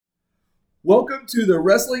Welcome to the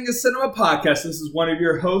Wrestling is Cinema podcast. This is one of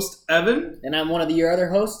your hosts, Evan. And I'm one of your other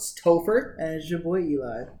hosts, Topher. And it's your boy,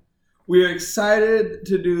 Eli. We are excited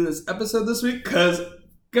to do this episode this week because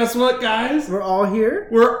guess what, guys? We're all here.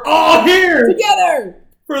 We're all here! Together!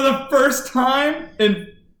 For the first time, and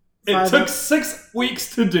it took 6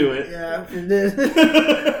 weeks to do it. Yeah, it did.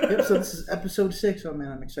 Yep, so this is episode 6. Oh,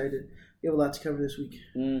 man, I'm excited. We have a lot to cover this week.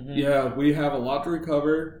 Mm-hmm. Yeah, we have a lot to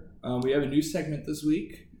recover. We have a new segment this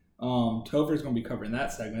week. Topher's going to be covering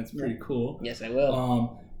that segment. It's pretty cool. Yes, I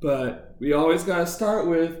will. But we always got to start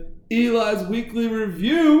with Eli's weekly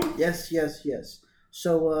review. Yes.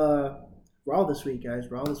 So, Raw this week,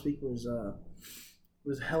 guys. Raw this week was a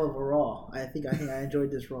hell of a Raw. I think I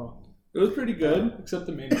enjoyed this Raw. It was pretty good, except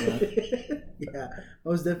the main event. Yeah,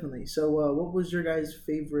 most definitely. So, what was your guys'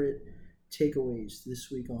 favorite takeaways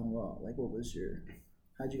this week on Raw? Like,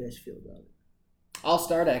 how'd you guys feel about it? I'll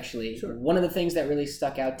start, actually. Sure. One of the things that really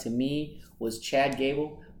stuck out to me was Chad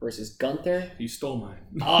Gable versus Gunther. You stole mine.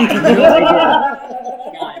 Oh, I knew I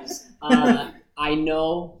did. Guys, I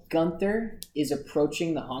know Gunther is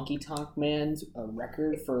approaching the Honky Tonk Man's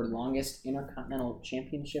record for longest Intercontinental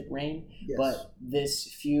Championship reign. Yes. But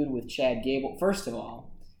this feud with Chad Gable, first of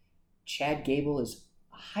all, Chad Gable is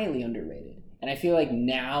highly underrated. And I feel like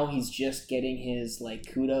now he's just getting his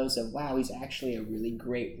kudos of, wow, he's actually a really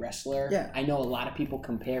great wrestler. Yeah. I know a lot of people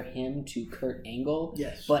compare him to Kurt Angle.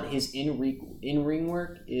 Yes. But his in-ring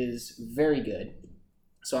work is very good.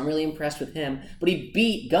 So I'm really impressed with him. But he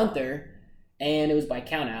beat Gunther, and it was by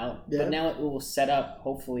countout. Yeah. But now it will set up,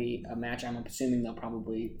 hopefully, a match. I'm assuming they'll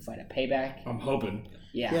probably fight a Payback. I'm hoping.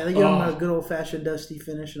 Yeah. Yeah, they gave him a good old-fashioned Dusty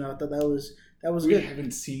finish, and I thought that was we good.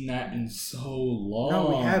 haven't seen that in so long. No,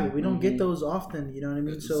 we haven't. We don't get those often. You know what I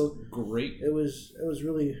mean? It's so great. It was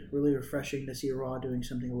really, really refreshing to see Raw doing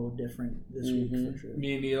something a little different this week for sure.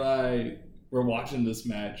 Me and Eli were watching this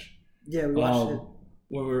match. Yeah, we watched it.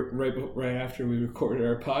 When we were right after we recorded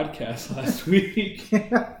our podcast last week.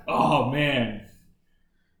 Oh man,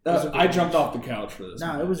 I jumped off the couch for this. No,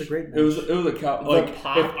 match. It was a great match. It was a couch.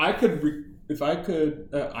 pop. If I could,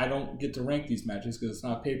 I don't get to rank these matches because it's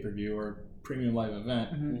not pay per view or premium live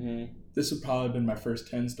event. Mm-hmm. This would probably have been my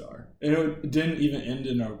first 10-star, and it didn't even end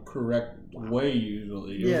in a correct way.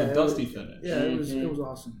 Usually, it was a dusty finish. Yeah, it was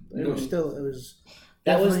awesome. It was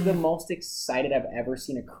That was the most excited I've ever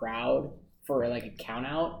seen a crowd for a count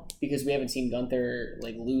out, because we haven't seen Gunther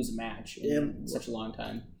lose a match in such a long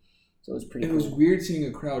time. So it was pretty cool. It was weird seeing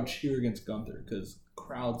a crowd cheer against Gunther because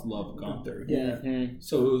crowds love Gunther. Yeah. Mm-hmm.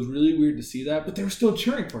 So it was really weird to see that, but they were still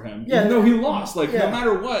cheering for him. Yeah. Even though he lost. No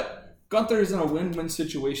matter what, Gunther is in a win-win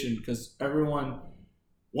situation because everyone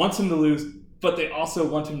wants him to lose, but they also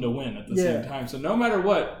want him to win at the same time. So no matter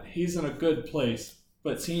what, he's in a good place.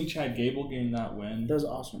 But seeing Chad Gable getting that win... That was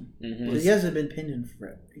awesome. Mm-hmm. He hasn't been pinned in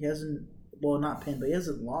forever. He hasn't... Well, not pinned, but he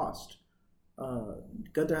hasn't lost.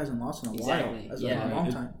 Gunther hasn't lost in a while. That's a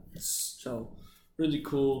long time. So really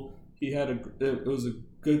cool. It was a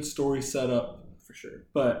good story setup for sure.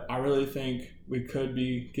 But I really think we could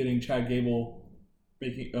be getting Chad Gable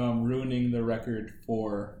ruining the record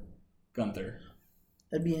for Gunther.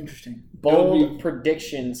 That'd be interesting. Bold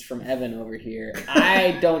predictions from Evan over here.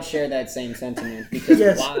 I don't share that same sentiment because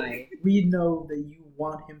why? We know that you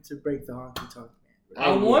want him to break the Honky Tonk Man.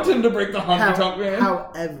 I want him to break the Honky Tonk Man.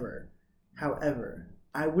 However,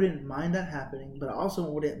 I wouldn't mind that happening, but I also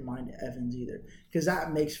wouldn't mind Evans either, because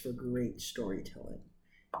that makes for great storytelling.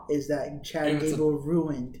 Is that Chad Gable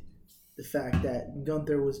ruined the fact that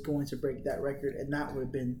Gunther was going to break that record, and that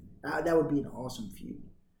would be an awesome feud.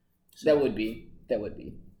 So, that would be.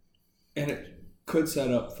 And it could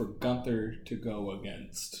set up for Gunther to go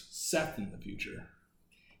against Seth in the future.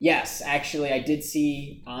 Yes, actually, I did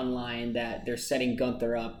see online that they're setting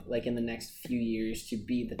Gunther up in the next few years to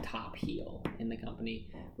be the top heel in the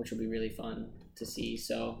company, which will be really fun to see.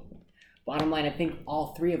 So, bottom line, I think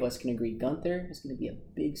all three of us can agree Gunther is going to be a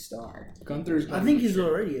big star. I think he's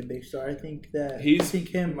already a big star. I think that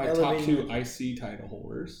my top 2 IC title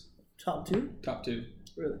holders. Top 2? Top 2.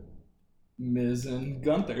 Really? Miz and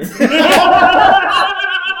Gunther.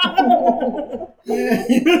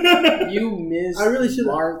 You Miz. I really should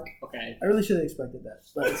Mark. Okay. I really should have expected that.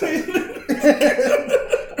 But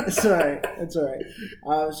it's all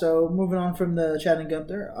right. So moving on from the Chad and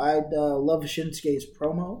Gunther, I love Shinsuke's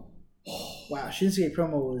promo. Wow, Shinsuke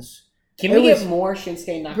promo was. Can we get more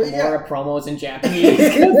Shinsuke Nakamura promos in Japanese?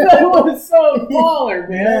 That was so baller,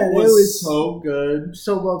 man. It was so good.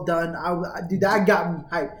 So well done. Dude, that got me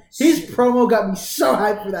hyped. His promo got me so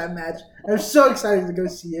hyped for that match. I'm so excited to go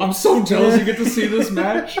see it. I'm so jealous you get to see this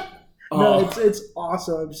match. No, it's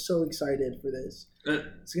awesome. I'm so excited for this. It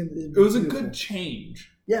was a good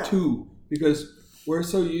change, too, because we're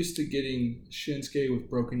so used to getting Shinsuke with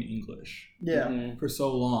broken English for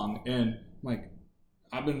so long, and like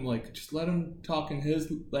I've been like, just let him talk in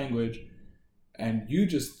his language, and you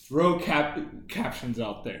just throw captions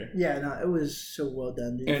out there. Yeah, no, it was so well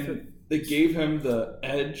done, dude. And they gave him the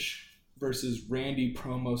Edge versus Randy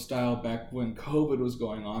promo style back when COVID was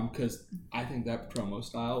going on, because I think that promo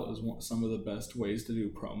style is some of the best ways to do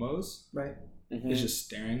promos. Right. It's just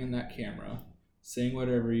staring in that camera, saying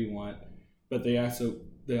whatever you want, but they also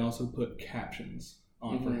put captions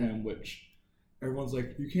on for him, which everyone's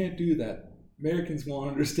like, you can't do that. Americans won't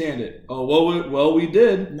understand it. Oh well, we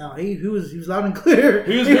did. No, he was loud and clear.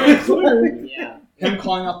 He was very clear. Yeah. Him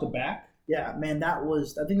calling out the back. Yeah, man, I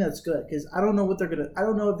think that's good, because I don't know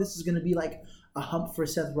if this is gonna be like a hump for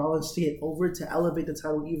Seth Rollins to get over to elevate the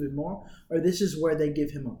title even more, or this is where they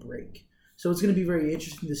give him a break. So it's gonna be very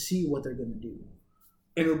interesting to see what they're gonna do.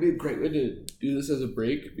 And it'll be a great way to do this as a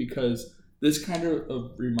break, because this kind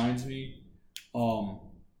of reminds me.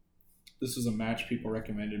 This was a match people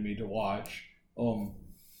recommended me to watch.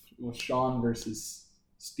 With Shawn versus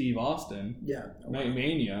Steve Austin. Yeah.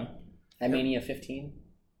 Mania. At Mania 15.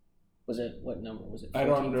 Was it, what number was it? 14,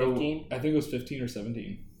 I don't know. 15? I think it was 15 or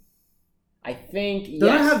 17. I think, Don't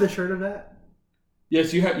I have the shirt of that?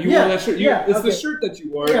 Yes, you wore that shirt. It's the shirt that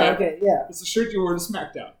you wore. Yeah, okay, yeah. It's the shirt you wore to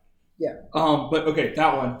SmackDown. Yeah. But okay,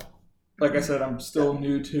 that one. Like I said, I'm still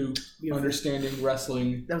new to understanding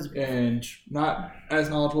wrestling and not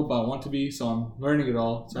as knowledgeable, but I want to be, so I'm learning it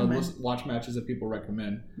all. So I watch matches that people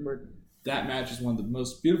recommend. That match is one of the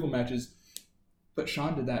most beautiful matches, but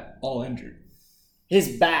Shawn did that all injured.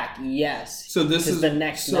 His back, yes. So this is the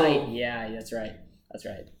next night. Yeah, that's right.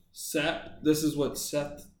 This is what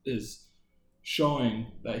Seth is showing,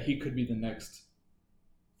 that he could be the next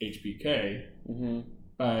HBK.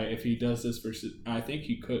 If he does this versus, I think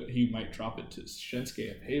he might drop it to Shinsuke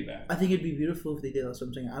at Payback. I think it'd be beautiful if they did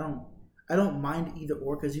something. I don't mind either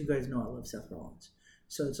or, because you guys know I love Seth Rollins.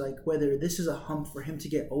 So it's like whether this is a hump for him to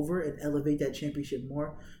get over and elevate that championship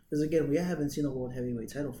more. Because again, we haven't seen a world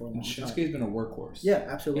heavyweight title for a long time. Shinsuke's been a workhorse. Yeah,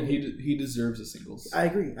 absolutely. And he deserves a singles. I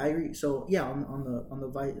agree. So yeah, on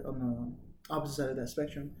the opposite side of that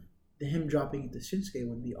spectrum, him dropping it to Shinsuke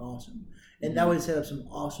would be awesome, and that would set up some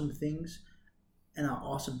awesome things and an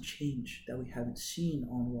awesome change that we haven't seen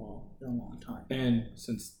on Raw in a long time. And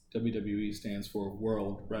since WWE stands for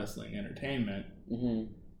World Wrestling Entertainment.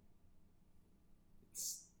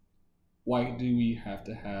 Why do we have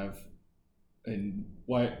to have, and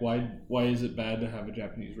why is it bad to have a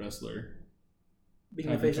Japanese wrestler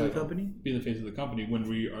being the face of the company? Be the face of the company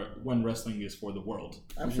when wrestling is for the world.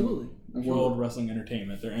 Absolutely. World Wrestling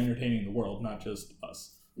Entertainment. They're entertaining the world, not just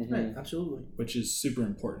us. Right. Absolutely. Which is super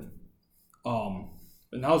important.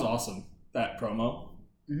 And that was awesome. That promo.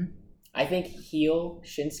 I think heel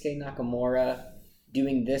Shinsuke Nakamura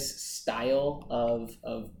doing this style of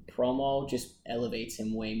promo just elevates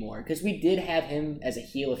him way more, because we did have him as a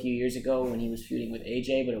heel a few years ago when he was feuding with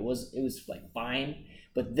AJ, but it was like fine.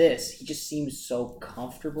 But this, he just seems so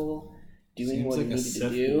comfortable doing what he needed to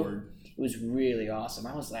do. It was really awesome.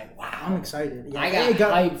 I was like, wow, I'm excited. Yeah, I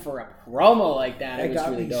got hyped for a promo like that. It was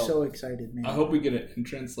really dope. So excited, man. I hope we get an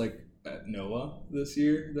entrance like at Noah this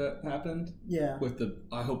year that happened. Yeah.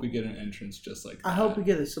 I hope we get an entrance just like that. I hope we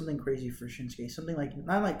get something crazy for Shinsuke. Something like,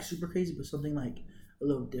 not like super crazy, but something like a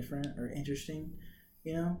little different or interesting.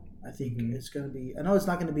 You know? I think it's going to be, I know it's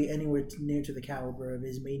not going to be anywhere near to the caliber of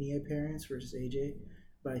his Mania appearance versus AJ,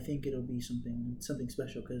 but I think it'll be something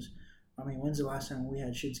special, because, I mean, when's the last time we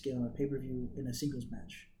had Shinsuke on a pay-per-view in a singles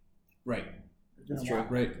match? Right. That's true.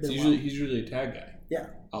 Right. He's usually a tag guy. Yeah.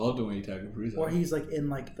 I love the way he tagged with Rizzo. Or he's like in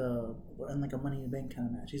like a Money in the Bank kind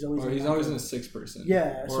of match. He's always in a 6-person.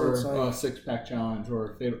 Yeah. Or so it's like, a 6-pack challenge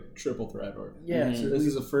or a triple threat. Or so this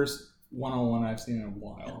is the first one-on-one I've seen in a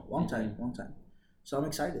while. Long time. So I'm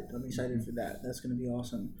excited. For that. That's going to be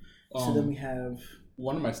awesome. So then we have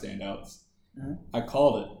one of my standouts. I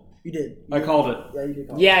called it. You did. I called it. Yeah, you did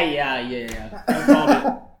call it. Yeah. I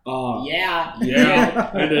called it.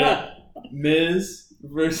 Yeah, I did. Miz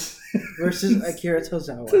versus Akira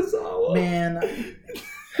Tozawa. Man.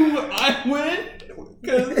 I win?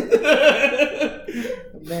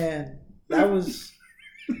 Man, that was...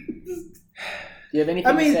 Do you have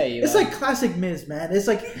anything to say? It's like classic Miz, man. It's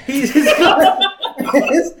like it's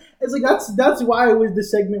like that's why the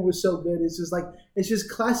segment was so good. It's just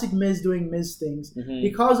classic Miz doing Miz things.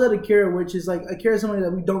 He calls out Akira, which is like Akira's somebody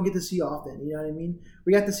that we don't get to see often. You know what I mean?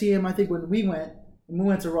 We got to see him. I think when we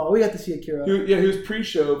went to Raw, we got to see Akira. He was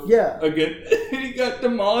pre-show. Yeah, again, and he got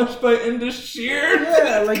demolished by Indus Sheer.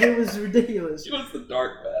 Yeah, like it was ridiculous. It was the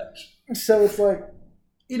dark match. So it's like,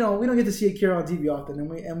 we don't get to see Akira on TV often,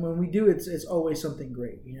 and when we do, it's always something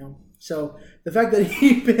great, So the fact that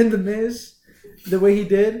he pinned the Miz the way he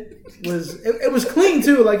did it was clean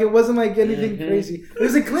too. Like, it wasn't like anything crazy. It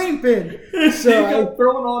was a clean pin. So he got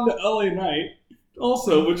thrown on to LA Knight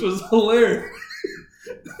also, which was hilarious.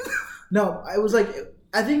 No, I was like,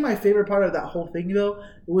 I think my favorite part of that whole thing though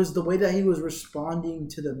was the way that he was responding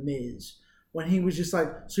to the Miz when he was just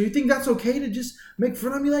like, "So you think that's okay to just make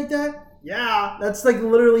fun of me like that?" Yeah, that's like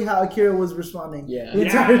literally how Akira was responding. Yeah, the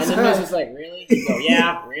entire and time. the Miz was like, "Really? So,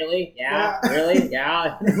 yeah, really? Yeah, really?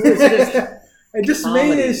 Yeah." It was just it just comedy.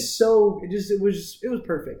 made it so. It was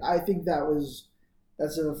perfect. I think that's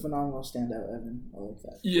a phenomenal standout, Evan. I like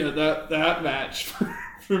that. Yeah, that match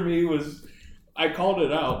for me was, I called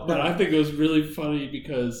it out, but I think it was really funny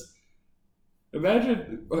because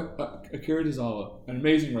imagine Akira Tozawa, an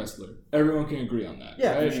amazing wrestler. Everyone can agree on that.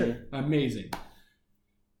 Yeah, right? for sure. Amazing.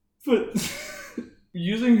 But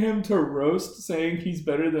using him to roast, saying he's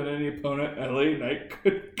better than any opponent LA Knight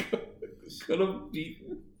could have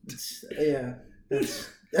beaten. Yeah, that's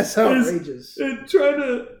outrageous. And trying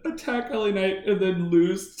to attack LA Knight and then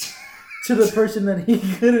lose to the person that he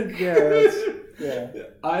couldn't. Yeah.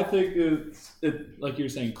 I think it's like you're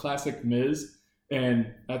saying, classic Miz,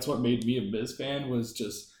 and that's what made me a Miz fan, was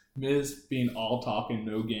just Miz being all talk and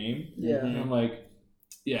no game. Yeah. And I'm like,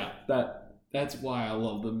 yeah, that's why I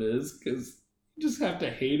love the Miz, because you just have to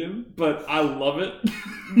hate him, but I love it.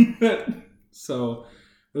 So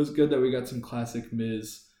it was good that we got some classic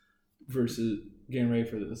Miz versus, getting ready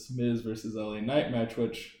for this Miz versus LA Knight match,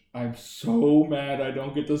 which I'm so mad I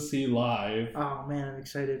don't get to see live. Oh man, I'm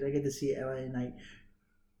excited. I get to see LA Knight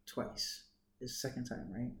twice. It's the second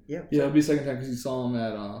time, right? Yep. Yeah, it'll be second time because you saw him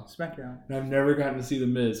at SmackDown. And I've never gotten to see the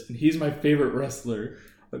Miz, and he's my favorite wrestler.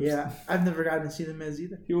 Yeah, I've never gotten to see the Miz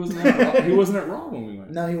either. He wasn't at Raw when we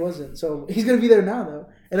went. No, he wasn't. So he's gonna be there now though,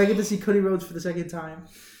 and I get to see Cody Rhodes for the second time.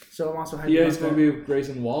 So I'm also happy. Yeah, he's going to be with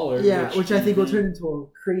Grayson Waller. Yeah, which I think will turn into a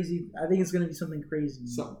crazy. I think it's going to be something crazy.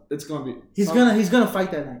 It's going to be. He's gonna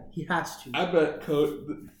fight that night. He has to. I bet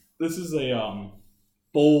this is a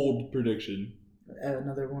bold prediction.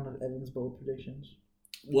 Another one of Evan's bold predictions.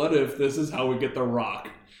 What if this is how we get The Rock?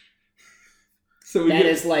 So that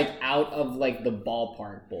is like out of like the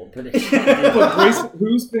ballpark bold prediction. But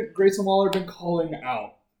Grayson Waller been calling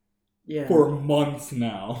out for months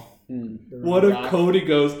now. What if Cody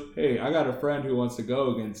goes, "Hey, I got a friend who wants to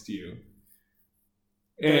go against you,"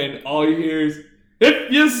 and all you hear is, "If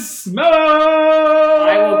you smell,"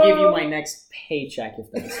 I will give you my next paycheck if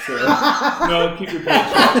that's true. No, keep your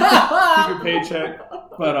paycheck. Keep your paycheck.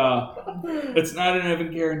 But it's not an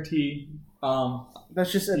Evan guarantee.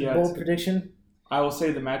 That's just a bold prediction. I will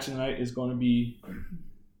say the match of the night is going to be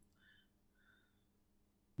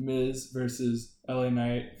Miz versus LA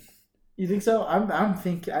Knight. You think so? I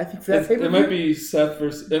think for that it might be Seth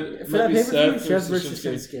versus Seth versus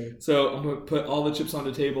Shinsuke. So I'm gonna put all the chips on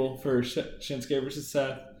the table for Shinsuke versus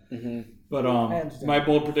Seth. Mm-hmm. But my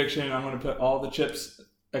bold prediction, I'm gonna put all the chips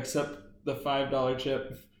except the $5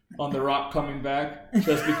 chip on The Rock coming back,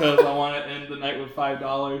 just because I want to end the night with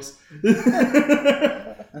 $5.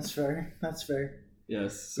 That's fair. That's fair.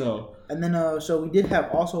 Yes. So and then so we did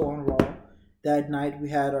have also on Raw that night we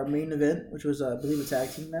had our main event, which was I believe a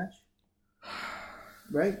tag team match.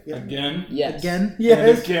 Right? Yeah. Again? Yes. Again?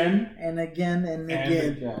 Yes. And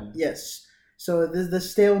again. Yes. So the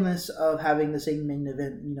staleness of having the same main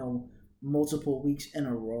event, multiple weeks in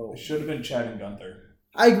a row. It should have been Chad and Gunther.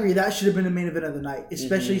 I agree. That should have been the main event of the night,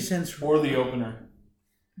 especially since... Or the opener.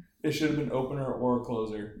 It should have been opener or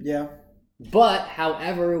closer. Yeah. But,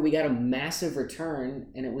 however, we got a massive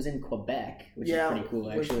return, and it was in Quebec, which is pretty cool,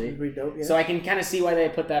 actually. Pretty dope, yeah. So I can kind of see why they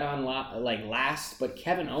put that on last, but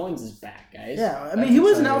Kevin Owens is back, guys. Yeah, I mean, he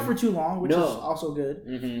wasn't out for too long, which is also good.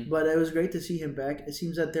 Mm-hmm. But it was great to see him back. It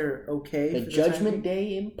seems that they're okay. The Judgment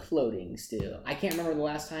Day imploding still. I can't remember the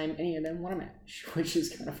last time any of them won a match, which is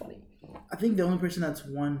kind of funny. I think the only person that's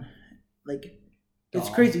won, it's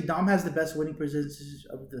crazy. Dom has the best winning percentage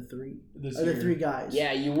of the three. The three guys.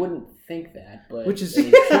 Yeah, you wouldn't think that, but which is kind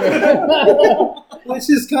of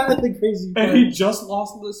the crazy part. And he just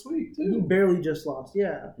lost this week too. He barely just lost.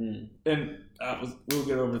 Yeah. And we'll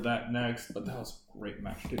get over that next, but that was a great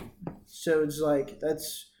match too. So it's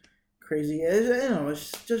that's crazy.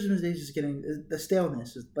 It's Judgment Day is just getting the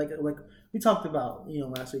staleness. Is like we talked about.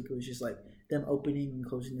 Last week it was just like them opening and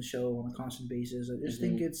closing the show on a constant basis. I just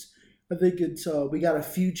think it's. We got a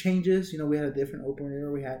few changes. We had a different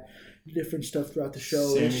opener. We had different stuff throughout the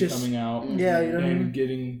show. Sammy it's just coming out. Yeah, and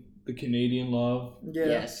getting the Canadian love. Yeah.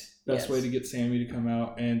 Yes. Best way to get Sammy to come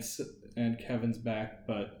out, and Kevin's back,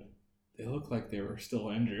 but it looked like they were still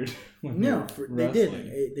injured. No, they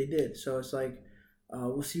did. They did. So it's like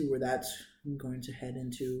we'll see where that's going to head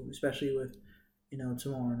into, especially with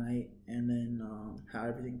tomorrow night, and then how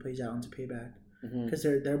everything plays out into Payback, because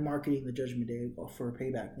they're marketing the Judgment Day for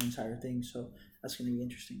Payback, the entire thing. So that's going to be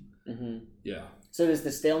interesting. Yeah. So does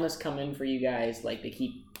the staleness come in for you guys? Like they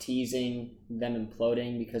keep teasing them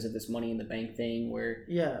imploding because of this Money in the Bank thing, where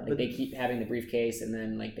but they keep having the briefcase and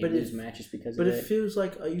then like they lose matches because of it. But it feels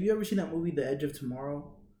like have you ever seen that movie The Edge of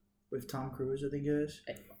Tomorrow with Tom Cruise? I think it is.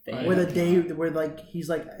 Where the day where like he's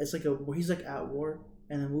like he's like at war.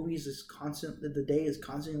 And the movie is constant. The day is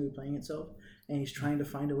constantly playing itself, and he's trying to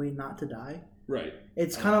find a way not to die. Right.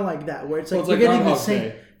 It's kind of like that, where it's like we're getting the same.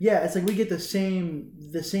 Day. Yeah, it's like we get the same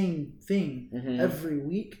thing every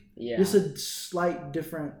week. Yeah. Just a slight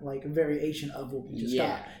different like variation of what we just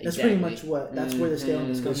got. That's exactly. pretty much what. That's where the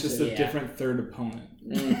staleness comes. It's just a different third opponent.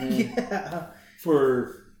 Yeah.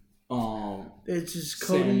 For it's just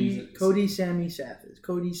Cody, Sammy, Seth. It's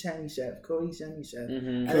Cody, Sammy, Seth. Cody, Sammy, Seth.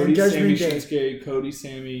 And Cody, then Judgment Sammy, Day. Shinsuke. Cody,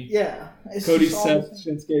 Sammy. Yeah. Cody, Seth,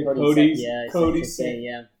 Shinsuke. Cody, Seth.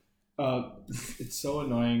 Yeah. It's so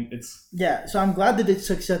annoying. So I'm glad that they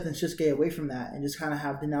took Seth and Shinsuke away from that and just kind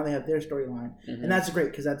of now they have their storyline, and that's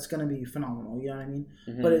great because that's going to be phenomenal. You know what I mean?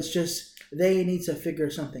 But it's just they need to figure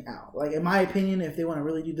something out. Like in my opinion, if they want to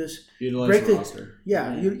really do this, utilize the roster.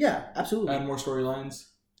 Yeah, absolutely. Add more storylines.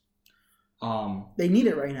 They need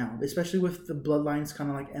it right now, especially with the bloodlines kind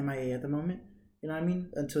of like MIA at the moment. You know what I mean?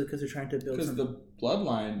 Because they're trying to build. Because the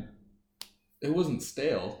bloodline, it wasn't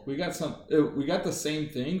stale. We got the same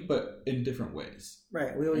thing, but in different ways.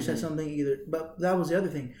 Right. We always had something either, but that was the other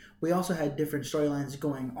thing. We also had different storylines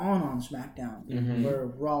going on SmackDown, where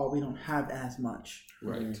Raw we don't have as much.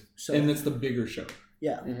 Right. So, and it's the bigger show.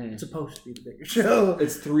 Yeah, it's supposed to be the bigger show.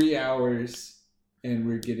 It's 3 hours, and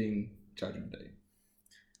we're getting Judgment Day.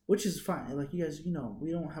 Which is fine. Like, you guys,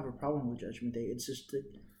 we don't have a problem with Judgment Day. It's just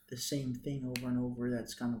the same thing over and over.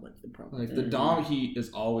 That's kind of like the problem. Like, the Dom heat is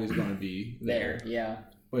always going to be there. Yeah.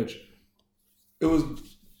 Which, it was...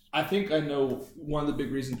 I think I know one of the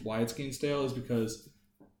big reasons why it's getting stale is because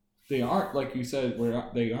they aren't, like you said,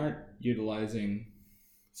 they aren't utilizing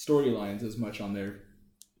storylines as much on there.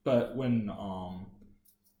 But when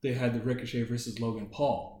they had the Ricochet versus Logan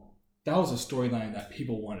Paul, that was a storyline that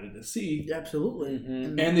people wanted to see. Absolutely.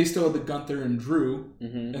 And they still had the Gunther and Drew.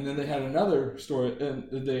 And then they had another story.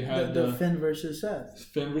 And they had the Finn versus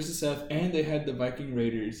Seth. And they had the Viking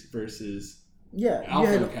Raiders versus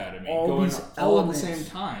Alpha you had Academy all going these all at the elements. same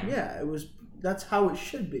time. Yeah, that's how it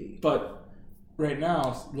should be. But right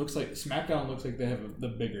now, looks like SmackDown looks like they have the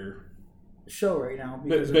bigger show right now.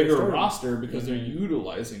 Bigger roster because they're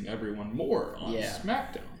utilizing everyone more on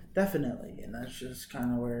SmackDown. Definitely, and that's just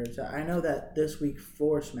kind of where it's at. I know that this week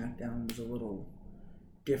for SmackDown was a little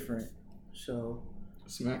different, so...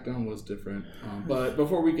 SmackDown was different, but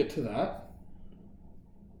before we get to that,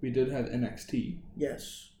 we did have NXT.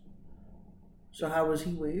 Yes. So how was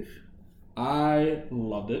Heat Wave? I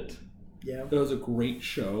loved it. Yeah. It was a great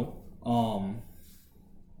show.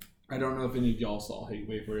 I don't know if any of y'all saw Heat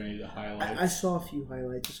Wave or any of the highlights. I saw a few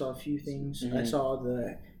highlights. I saw a few things. I saw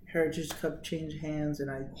the Heritage Cup change hands,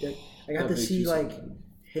 and I got to see like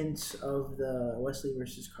hints of the Wesley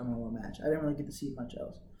versus Carmelo match. I didn't really get to see much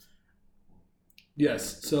else.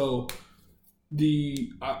 Yes, so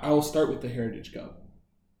I will start with the Heritage Cup.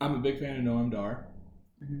 I'm a big fan of Noam Dar,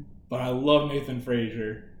 but I love Nathan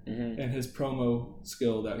Frazier and his promo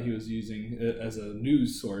skill that he was using as a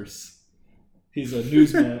news source. He's a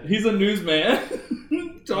newsman. He's a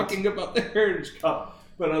newsman talking about the Heritage Cup.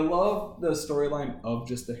 But I love the storyline of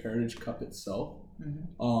just the Heritage Cup itself,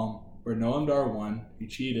 where Noam Dar won. He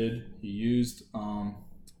cheated. He used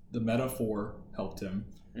the metaphor helped him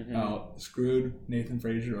out, screwed Nathan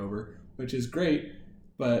Frazier over, which is great.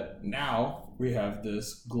 But now we have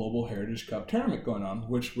this Global Heritage Cup tournament going on,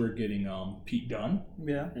 which we're getting Pete Dunne,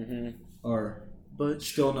 or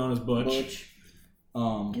Butch, still known as Butch.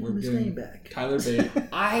 Give him his name back. Tyler Bate.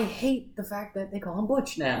 I hate the fact that they call him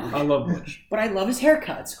Butch now. I love Butch, but I love his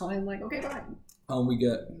haircut, so I'm like, okay, fine.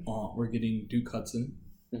 We're getting Duke Hudson.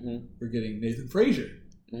 We're getting Nathan Frazier.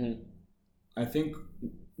 I think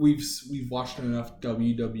we've watched enough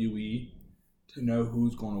WWE to know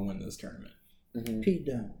who's going to win this tournament. Pete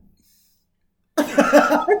Dunne.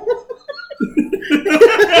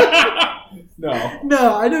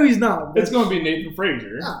 No, I know he's not. It's going to be Nathan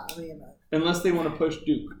Frazier. Nah, I mean, unless they want to push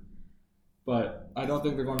Duke. But I don't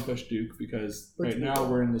think they're going to push Duke because right now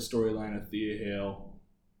we're in the storyline of Thea Hale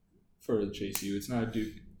for the Chase U. It's not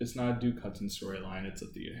a Duke Hudson storyline. It's a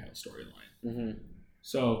Thea Hale storyline.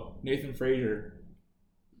 So Nathan Frazier,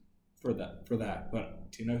 for that.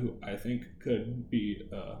 But do you know who I think could be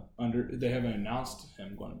under? They haven't announced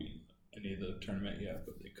him going to be in any of the tournament yet,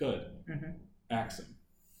 but they could. Mm-hmm. Axiom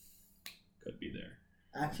could be there.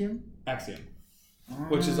 Axiom,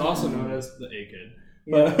 which is also known as the A Kid.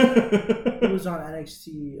 Yeah. He was on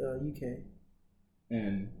NXT UK.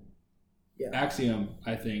 And Axiom,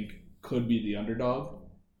 I think, could be the underdog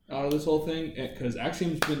out of this whole thing, because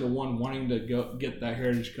Axiom's been the one wanting to get that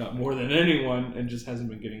Heritage Cup more than anyone, and just hasn't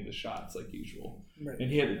been getting the shots like usual. Right.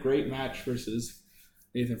 And he had a great match versus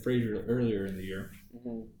Nathan Frazier earlier in the year,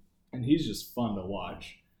 and he's just fun to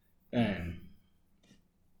watch.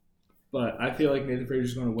 But I feel like Nathan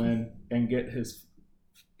Frazier's going to win and get his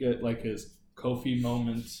Kofi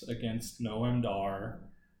moments against Noam Dar,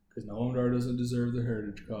 because Noam Dar doesn't deserve the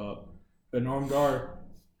Heritage Cup. But Noam Dar,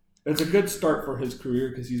 it's a good start for his career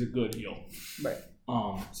because he's a good heel. Right.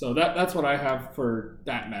 So that's what I have for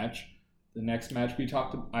that match. The next match we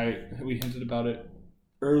hinted about it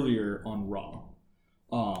earlier on Raw.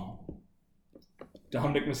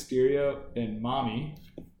 Dominic Mysterio and Mommy.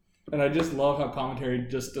 And I just love how commentary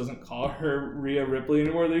just doesn't call her Rhea Ripley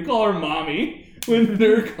anymore. They call her Mommy when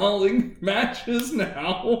they're calling matches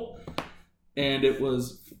now. And it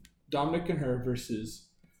was Dominic and her versus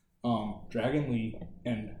Dragon Lee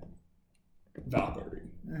and Valkyrie.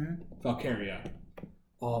 Mm-hmm. Valkyria.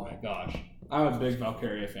 Oh my gosh. I'm a big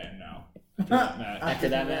Valkyria fan now. After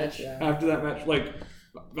that match. After that match. Like,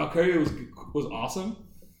 Valkyria was awesome.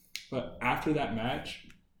 But after that match,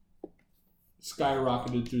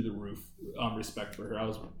 skyrocketed through the roof. Respect for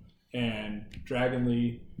her. And Dragon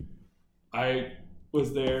Lee, I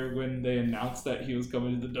was there when they announced that he was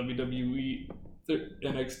coming to the WWE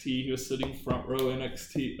NXT. He was sitting front row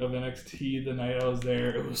NXT the night I was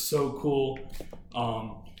there. It was so cool.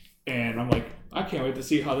 And I'm like, I can't wait to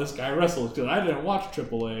see how this guy wrestles, because I didn't watch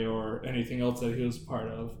AAA or anything else that he was part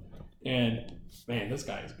of. And man, this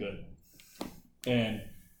guy is good. And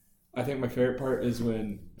I think my favorite part is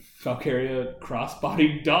when Valkyria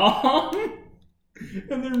crossbodied Dom,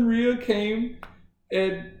 and then Rhea came,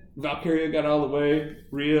 and Valkyria got out of the way.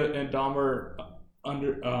 Rhea and Dom are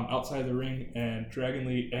outside the ring, and Dragon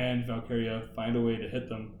Lee and Valkyria find a way to hit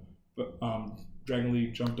them. But Dragon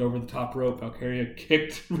Lee jumped over the top rope. Valkyria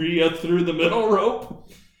kicked Rhea through the middle rope.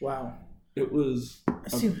 Wow. It was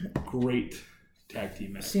a great tag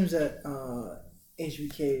team match. It seems that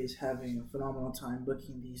HBK is having a phenomenal time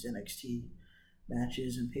booking these NXT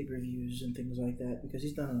matches and pay-per-views and things like that, because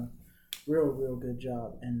he's done a real good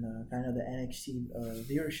job. And I know the NXT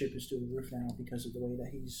viewership is through the roof now because of the way that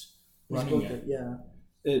he's running it. Yeah.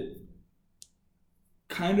 It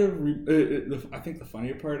kind of, I think the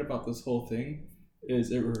funny part about this whole thing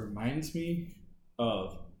is it reminds me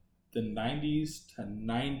of the 90s to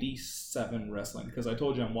 97 wrestling, because I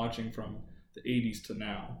told you I'm watching from the 80s to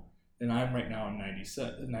now, and I'm right now in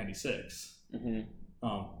 96. Mm-hmm.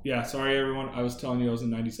 Yeah, sorry everyone, I was telling you I was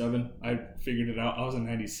in 97. I figured it out. I was in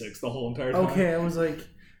 96 the whole entire time. Okay, I was like,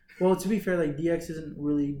 well, to be fair, like DX doesn't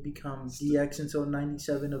really become DX until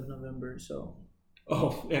 97 of November, so.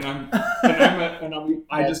 Oh,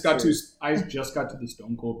 I just got to the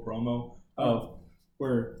Stone Cold promo of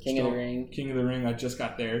where King of the Ring. I just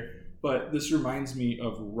got there, but this reminds me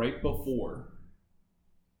of right before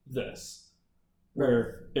this,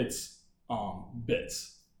 where it's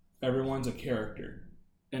bits. Everyone's a character.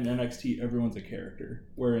 In NXT, everyone's a character.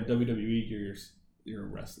 Where in WWE, you're a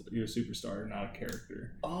wrestler, you're a superstar, not a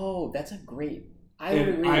character. Oh, that's a great. I would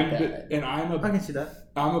agree with that. I can see that.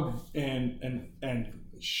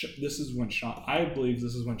 This is when Sean. I believe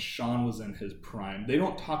this is when Sean was in his prime. They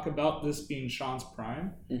don't talk about this being Sean's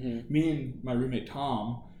prime. Mm-hmm. Me and my roommate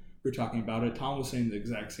Tom were talking about it. Tom was saying the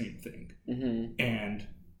exact same thing. Mm-hmm. And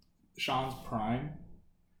Sean's prime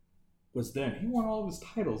was then. He won all of his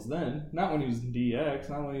titles then. Not when he was in DX.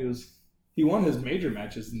 Not when he won his major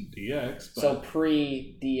matches in DX. But, so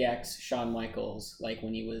pre-DX Shawn Michaels, like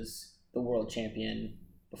when he was the world champion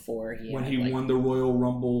before he won the Royal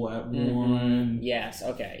Rumble at one. Yes,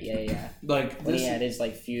 okay, yeah. Like when he had his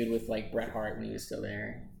like feud with like Bret Hart when he was still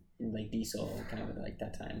there, and like Diesel, kind of like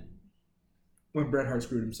that time. When Bret Hart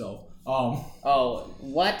screwed himself. Oh,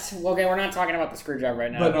 what? Okay, we're not talking about the screw job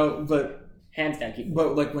right now. But hands down.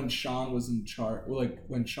 But like when Sean was in charge,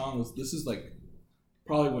 this is like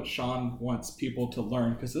probably what Sean wants people to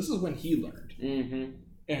learn, because this is when he learned. Mm-hmm.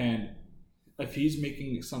 And if he's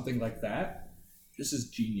making something like that, this is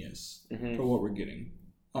genius for what we're getting.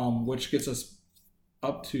 Which gets us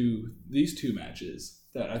up to these two matches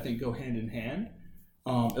that I think go hand in hand.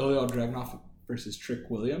 Ilya Dragunov versus Trick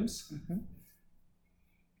Williams. Mm-hmm.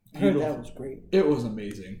 I heard that was great. It was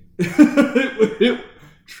amazing.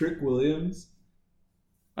 Trick Williams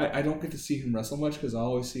I don't get to see him wrestle much because I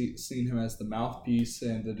always seen him as the mouthpiece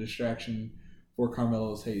and the distraction for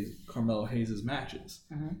Carmelo Hayes' matches.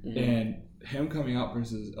 Mm-hmm. And him coming out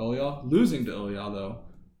versus Ilya, losing to Ilya though,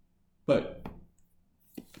 but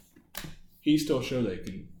he still showed that he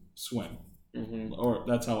can swim. Mm-hmm. Or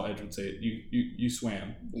that's how Edge would say it. You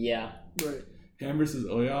swam. Yeah. Right. Him versus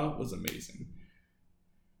Ilya was amazing.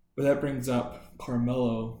 But that brings up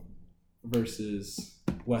Carmelo versus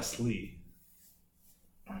Wesley.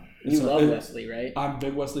 You love Wesley, right? I'm a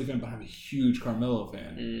big Wesley fan, but I'm a huge Carmelo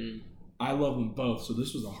fan. Mm. I love them both, so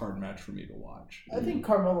this was a hard match for me to watch. I think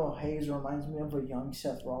Carmelo Hayes reminds me of a young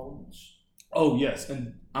Seth Rollins. Oh, yes,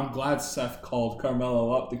 and I'm glad Seth called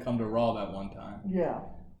Carmelo up to come to Raw that one time. Yeah.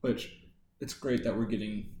 Which, it's great that we're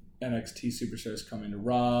getting NXT superstars coming to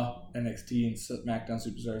Raw, NXT and SmackDown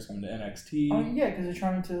superstars coming to NXT. Oh, yeah, because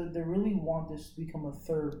they really want this to become a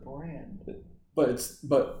third brand.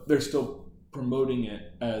 But they're still promoting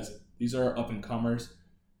it as these are up and comers.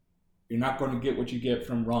 You're not going to get what you get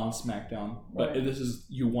from Raw and SmackDown, but right. This is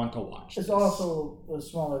you want to watch. It's also a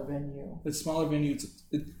smaller venue. It's smaller venue. It's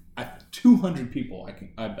 200 people.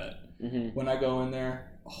 I bet when I go in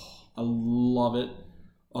there, I love it.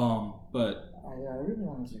 But I really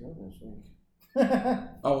wanted to go this week.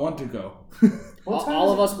 I want to go.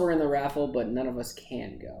 All of us were in the raffle, but none of us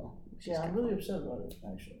can go. Yeah, I'm really upset about it,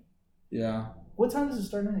 actually. Yeah. What time does it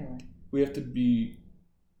start anyway? We have to be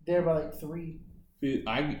there by 3.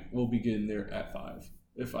 I will be getting there at 5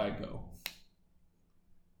 if I go.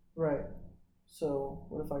 Right. So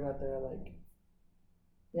what if I got there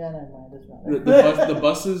Yeah, never mind. Doesn't matter. The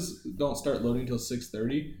buses don't start loading until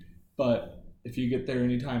 6:30, but if you get there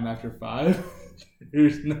anytime after 5,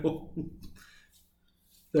 there's no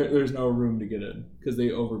room to get in because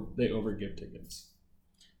they over give tickets.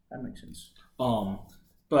 That makes sense.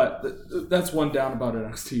 But that's one down about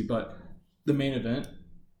NXT. But the main event,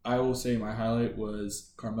 I will say my highlight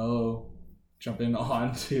was Carmelo jumping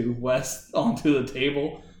onto the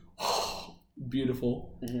table.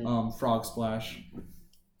 Beautiful. Mm-hmm. Frog splash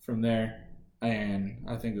from there. And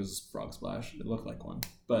I think it was a frog splash. It looked like one.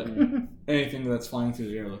 But anything that's flying through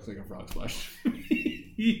the air looks like a frog splash.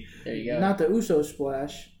 There you go. Not the Uso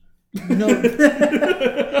splash. No,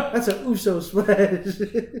 that's an Uso splash.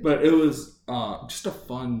 But it was just a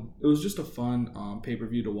fun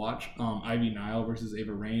pay-per-view to watch. Ivy Nile versus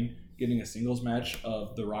Ava Raine getting a singles match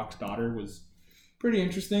of The Rock's daughter was pretty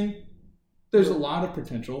interesting. There's a lot of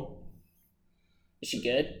potential. Is she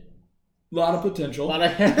good? A lot of potential. A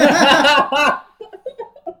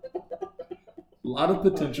lot of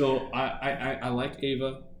potential. I like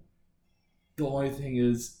Ava. The only thing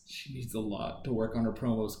is she needs a lot to work on her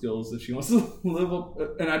promo skills if she wants to live up.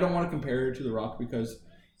 And I don't want to compare her to The Rock because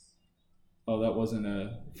that wasn't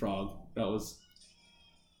a frog. That was,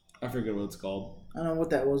 I forget what it's called. I don't know what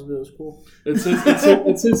that was, but it was cool. It's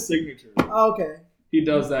his signature. Oh, okay. He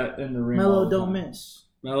does that in the ring. Mello don't miss.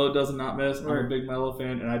 Mello does not miss. Right. I'm a big Mello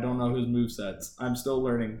fan, and I don't know his movesets. I'm still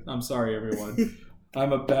learning. I'm sorry, everyone.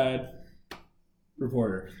 I'm a bad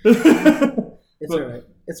reporter. It's all right.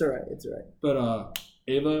 But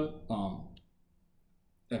Ava,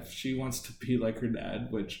 if she wants to be like her dad,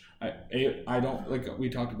 which I don't, like we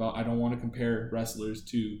talked about, I don't want to compare wrestlers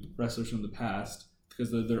to wrestlers from the past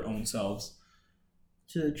because they're their own selves.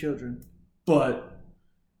 To the children. But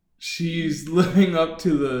she's living up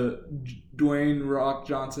to the Dwayne Rock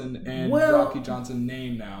Johnson and Rocky Johnson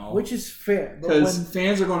name now. Which is fair. Because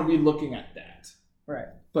fans are going to be looking at that. Right.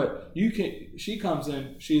 But she comes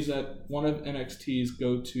in, she's at one of NXT's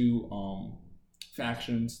go-to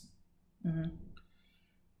factions. Mm-hmm.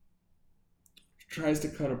 Tries to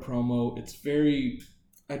cut a promo. It's very,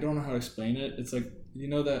 I don't know how to explain it. It's like, you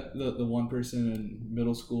know that the one person in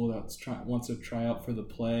middle school that's wants to try out for the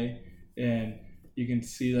play, and you can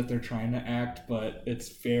see that they're trying to act, but it's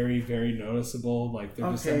very, very noticeable. Like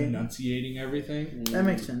they're just enunciating everything. That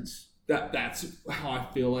makes sense. That's how I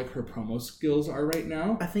feel like her promo skills are right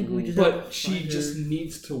now. I think we just but she just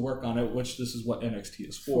needs to work on it, which this is what NXT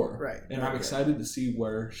is for. Right. And I'm excited to see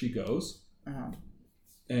where she goes. Uh-huh.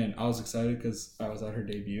 And I was excited because I was at her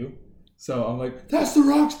debut. So I'm like, that's The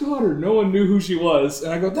Rock's daughter. No one knew who she was.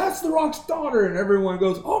 And I go, that's The Rock's daughter. And everyone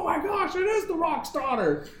goes, oh my gosh, it is The Rock's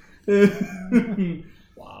daughter.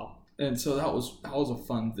 Wow. And so that was a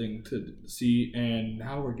fun thing to see. And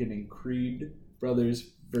now we're getting Creed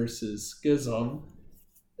Brothers versus Schism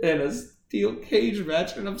in a steel cage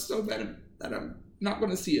match. And I'm so mad that I'm not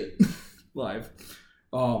going to see it live.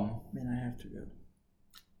 Man, I have to go.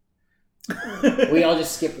 We all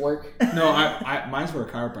just skip work. No, I mine's for a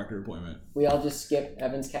chiropractor appointment. We all just skip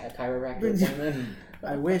Evan's chiropractor appointment.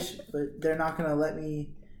 I wish, but they're not gonna let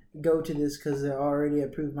me go to this because they already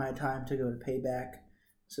approved my time to go to Payback.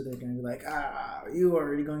 So they're going to be like, you are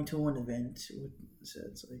already going to one event. So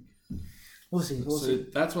it's like, we'll see.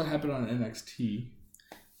 That's what happened on NXT.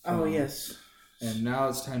 Oh, yes. And now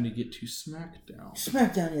it's time to get to SmackDown.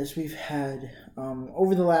 SmackDown, yes. We've had,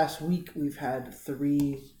 over the last week, we've had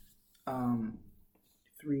three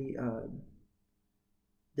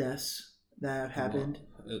deaths that have happened.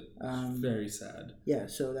 It's very sad. Yeah,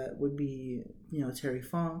 so that would be, Terry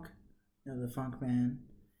Funk, the Funk Man.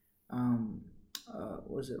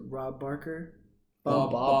 Was it Rob Barker?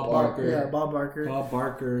 Bob Barker. Yeah, Bob Barker. Bob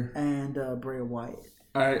Barker. And Bray Wyatt.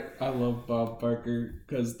 I love Bob Barker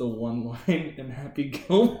because the one line in Happy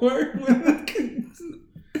Gilmore.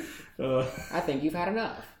 I think you've had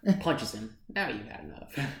enough. Punches him. Now you've had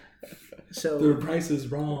enough. So the price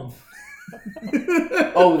is wrong.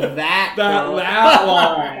 Oh, that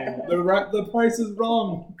line. The price is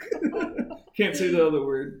wrong. Can't say the other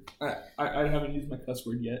word. I haven't used my cuss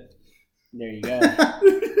word yet. There you go.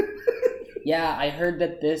 Yeah, I heard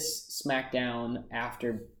that this SmackDown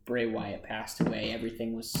after Bray Wyatt passed away,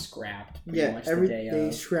 everything was scrapped. Much the day they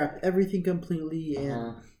of. scrapped everything completely,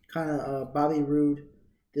 and kind of Bobby Roode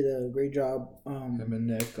did a great job. Him and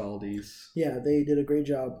Nick Aldis. Yeah, they did a great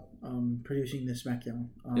job producing this SmackDown.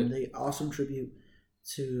 They awesome tribute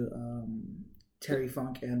to Terry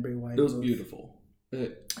Funk and Bray Wyatt. It was beautiful.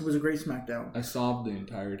 It was a great SmackDown. I sobbed the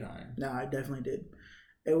entire time. No, I definitely did.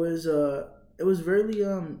 It was really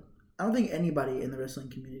I don't think anybody in the wrestling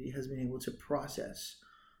community has been able to process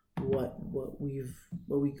what we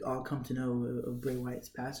all come to know of Bray Wyatt's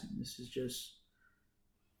passing. This is just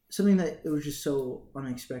something that it was just so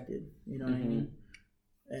unexpected. You know what I mean?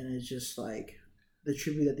 And it's just like the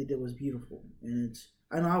tribute that they did was beautiful, and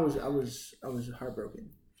I was heartbroken.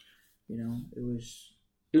 It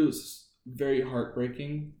was very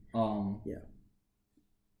heartbreaking. Yeah.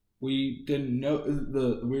 We didn't know,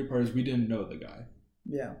 the weird part is we didn't know the guy.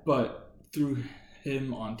 Yeah. But through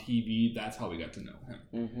him on TV, that's how we got to know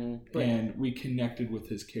him. And we connected with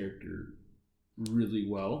his character really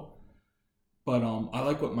well. But I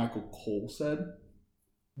like what Michael Cole said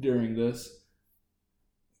during this.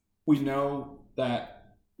 We know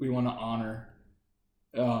that we want to honor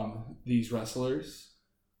these wrestlers.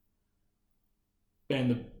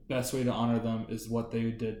 And the best way to honor them is what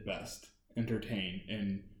they did best, entertain.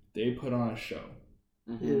 And they put on a show.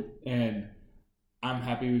 And I'm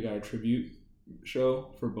happy we got a tribute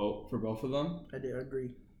show for both of them. I do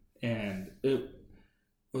agree. And it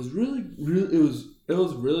was really it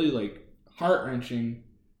was really like heart-wrenching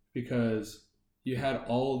because you had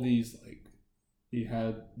all of these, like, you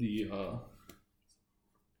had the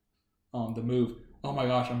move. Oh my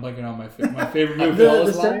gosh, I'm blanking on my favorite move.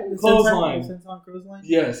 Clothesline.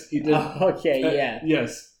 Yes, he did. Okay, yeah.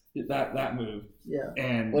 Yes. That move. Yeah.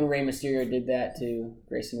 And when Rey Mysterio did that to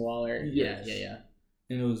Grayson Waller. Yes. Yeah.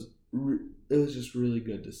 And it was just really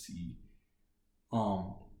good to see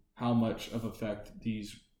how much of effect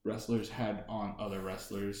these wrestlers had on other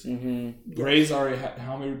wrestlers. Ray's already had,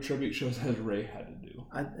 how many tribute shows has Ray had to do?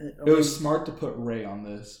 It was smart to put Ray on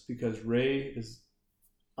this because Ray is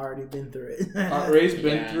already been through it. Ray's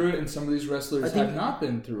been through it, and some of these wrestlers have not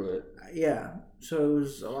been through it. Yeah, so it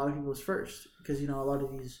was a lot of people's first because a lot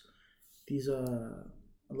of a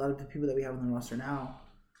lot of the people that we have on the roster now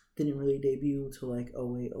didn't really debut till like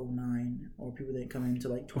 08, 09, or people didn't come into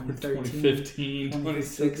like 2013, 2015,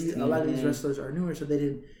 2016. A lot of these wrestlers are newer, so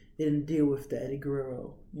they didn't deal with the Eddie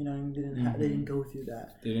Guerrero. They didn't go through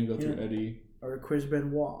that. They didn't go through Eddie or Chris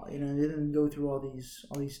Benoit. They didn't go through all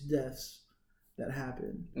these deaths that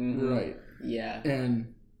happened. Right. Yeah.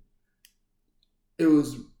 And it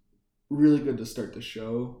was really good to start the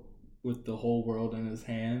show with the whole world in his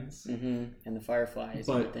hands. And the Fireflies.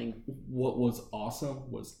 But and everything. What was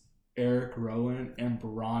awesome was Eric Rowan and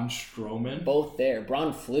Braun Strowman. Both there.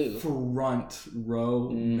 Braun flew. Front row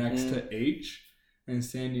next to H. And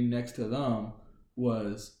standing next to them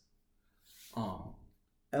was LA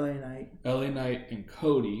Knight and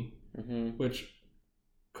Cody. Which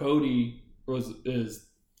Cody was his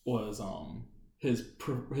pro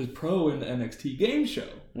in the NXT game show.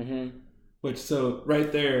 Which, so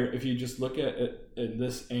right there, if you just look at it and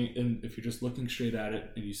if you're just looking straight at it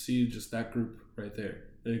and you see just that group right there,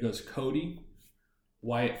 then it goes Cody,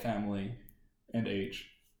 Wyatt family, and H,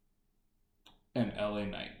 and LA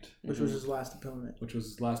Knight. Which was his last opponent.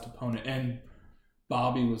 And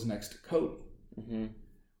Bobby was next to Cody.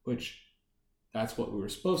 Which, that's what we were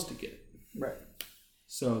supposed to get. Right.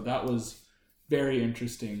 So that was very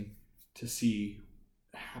interesting to see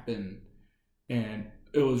happen. And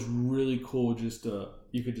it was really cool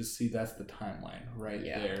you could just see that's the timeline right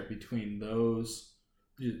there between those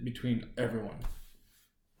between everyone.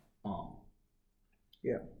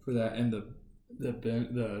 Yeah. For that, and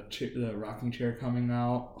the rocking chair coming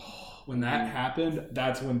out. Oh, when that happened,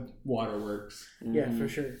 that's when waterworks. Yeah, for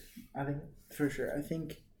sure. I think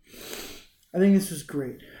this was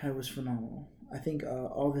great. It was phenomenal. I think I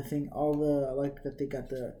like that they got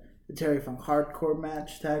the Terry Funk hardcore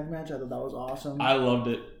tag match. I thought that was awesome. I loved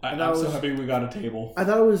it. I'm so happy we got a table. I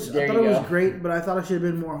thought it was great, but I thought it should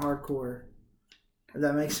have been more hardcore. If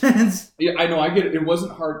that makes sense. Yeah, I know. I get it. It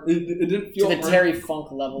wasn't hard. It didn't feel to the hard. Terry Funk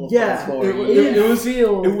level of hardcore. It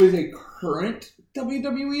was a current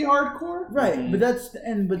WWE hardcore, right?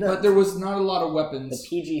 But there was not a lot of weapons. The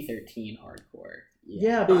PG-13 hardcore.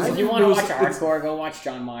 Yeah, but if you want to watch a hardcore, go watch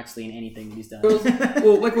John Moxley and anything that he's done.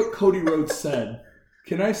 Well, like what Cody Rhodes said.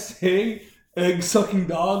 Can I say egg sucking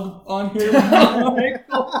dog on here?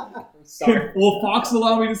 Sorry. Will Fox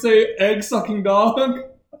allow me to say egg sucking dog?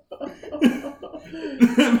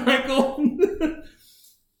 Michael.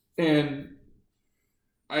 And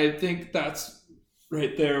I think that's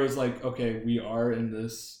right there was like, okay, we are in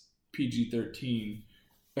this PG-13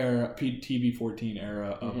 era, TV-14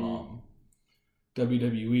 era of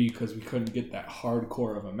WWE because we couldn't get that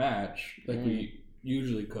hardcore of a match like we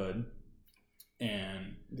usually could.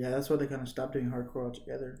 And yeah, that's why they kind of stopped doing hardcore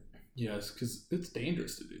altogether. Yes, because it's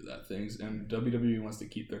dangerous to do that things, and WWE wants to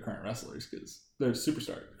keep their current wrestlers because they're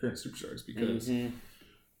current superstars. Because,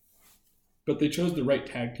 but they chose the right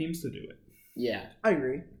tag teams to do it. Yeah, I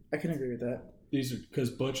agree. I can agree with that. These are because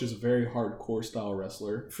Butch is a very hardcore style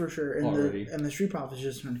wrestler for sure, and the Street Profits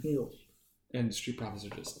just turned heels, and the Street Profits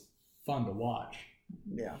are just fun to watch.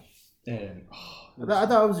 Yeah, and I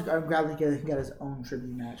thought it was. I'm glad he got his own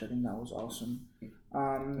tribute match. I think that was awesome.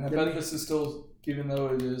 I bet this is still, even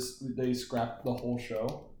though they scrapped the whole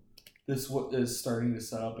show, this is starting to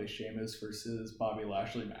set up a Sheamus versus Bobby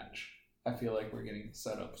Lashley match. I feel like we're getting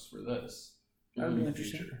setups for this. That would be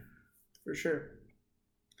interesting. For sure.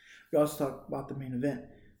 We also talked about the main event.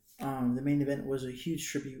 The main event was a huge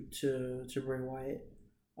tribute to Bray Wyatt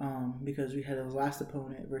because we had his last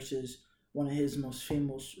opponent versus one of his most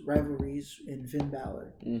famous rivalries in Finn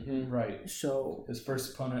Balor. Right. So his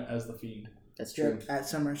first opponent as the Fiend. That's true. At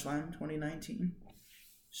SummerSlam 2019.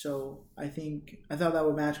 So I thought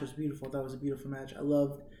that match was beautiful. That was a beautiful match. I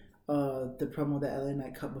loved the promo that LA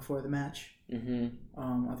Knight cut before the match. I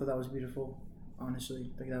thought that was beautiful.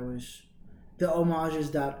 Honestly, like that was the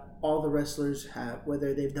homages that all the wrestlers have,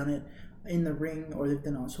 whether they've done it in the ring or they've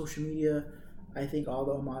done it on social media. I think all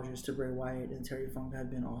the homages to Bray Wyatt and Terry Funk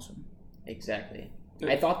have been awesome. Exactly.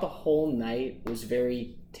 I thought the whole night was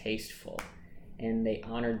very tasteful. And they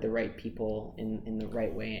honored the right people in the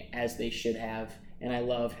right way, as they should have. And I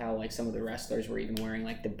love how like some of the wrestlers were even wearing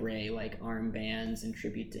like the Bray like armbands in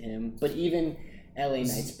tribute to him. But even LA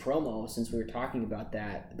Knight's promo, since we were talking about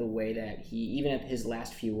that, the way that he, even at his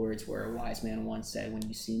last few words where a wise man once said, "When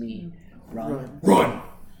you see me, run."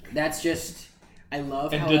 That's just, I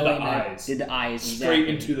love how LA Knight did the eyes. Straight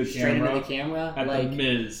into the camera. At like, the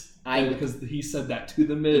Miz. Because he said that to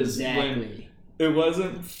the Miz. Exactly. It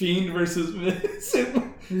wasn't Fiend versus Miz.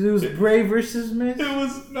 It was Bray versus Miz? It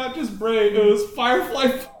was not just Bray. It was Firefly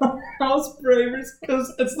Funhouse Bray versus...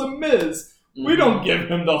 Because it's the Miz. We don't give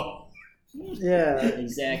him the... Yeah.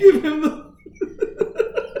 Exactly. Give him the...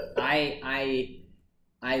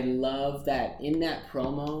 I love that in that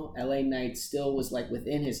promo, LA Knight still was like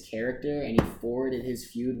within his character, and he forwarded his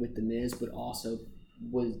feud with the Miz, but also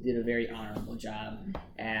did a very honorable job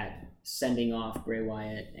at sending off Bray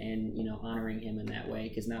Wyatt and honoring him in that way,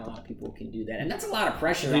 because not a lot of people can do that, and that's a lot of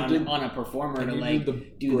pressure on a performer to like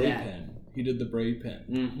do Bray that. Pin. He did the Bray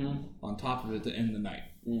pin on top of it to end the night,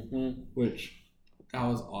 which that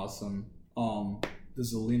was awesome. The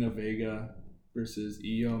Zelina Vega versus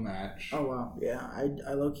Io match. Oh wow, yeah,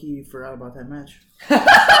 I low key forgot about that match.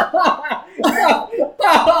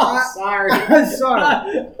 Sorry.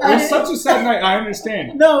 It was such a sad night. I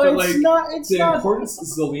understand. No, it's not. It's the not. importance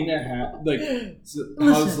Zelina had, like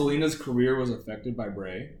how Zelina's career was affected by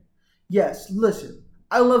Bray. Yes, listen.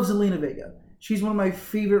 I love Zelina Vega. She's one of my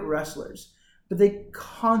favorite wrestlers. But they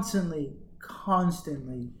constantly,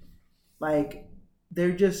 like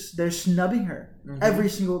they're snubbing her every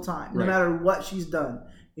single time, no matter what she's done.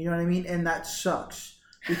 You know what I mean? And that sucks.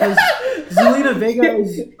 Because Zelina Vega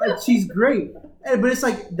is she's great. But it's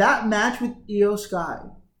like that match with Io Sky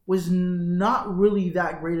was not really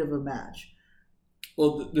that great of a match.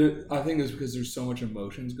 Well, I think it's because there's so much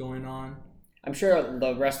emotions going on. I'm sure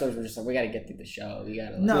the wrestlers were just like, we got to get through the show. We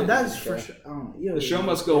got to. No, that's for sure. The show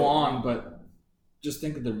must go on, but just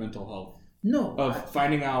think of their mental health. No,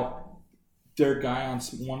 finding out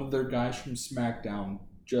one of their guys from SmackDown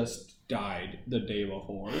just died the day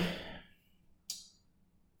before.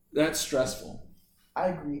 That's stressful. I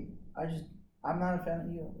agree. I'm not a fan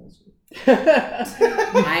of you.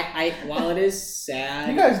 While it is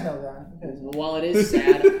sad, you guys know that. While it is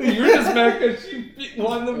sad, you're just mad because she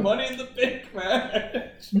won the Money in the Bank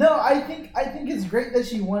match. No, I think it's great that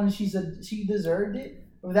she won. She deserved it.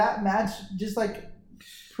 But that match just like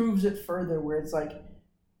proves it further, where it's like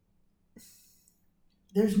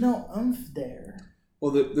there's no oomph there.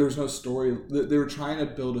 Well, there was no story. They were trying to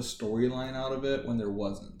build a storyline out of it when there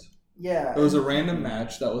wasn't. Yeah, it was a random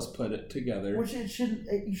match that was put together. Which you should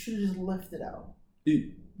have just lifted out.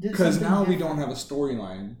 Because now we don't have a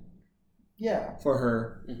storyline. Yeah. For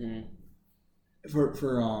her. Mm-hmm. For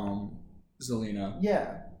Zelina.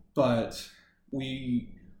 Yeah. But and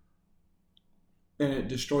it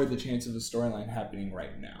destroyed the chance of a storyline happening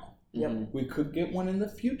right now. Yep. We could get one in the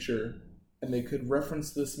future, and they could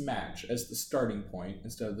reference this match as the starting point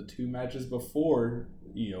instead of the 2 matches before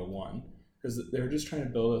EO won. Because they're just trying to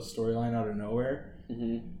build a storyline out of nowhere.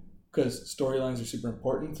 Because storylines are super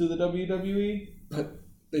important to the WWE, but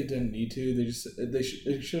they didn't need to.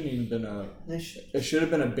 It shouldn't even been It should have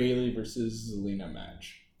been a Bayley versus Zelina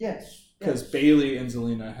match. Yes. Because Bayley and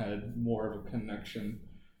Zelina had more of a connection.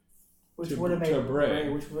 Which would have made Bray.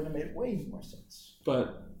 Which would have made way more sense.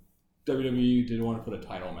 But WWE did want to put a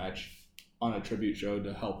title match on a tribute show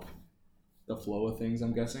to help the flow of things,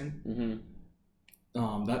 I'm guessing.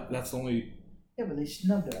 That's the only. Yeah, but they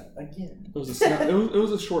snubbed her again. It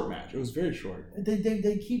was a short match. It was very short.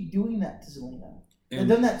 They keep doing that to Zelina. They've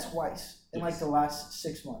done that twice in like the last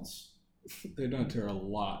 6 months. They've done it to her a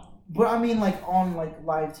lot. But I mean, like on like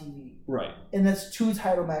live TV. Right. And that's 2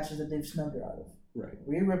 title matches that they've snubbed her out of. Right.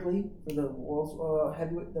 Rhea Ripley for the world's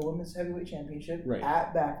the women's heavyweight championship. Right.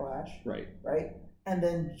 At Backlash. Right. Right. And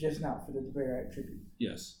then just now for the Bray Wyatt tribute.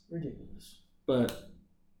 Yes. Ridiculous. But.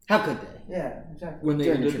 How could they? Yeah, exactly. When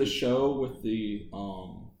they did the show with the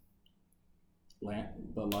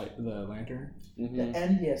lantern, the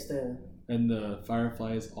end, yes, and the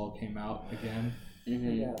fireflies all came out again.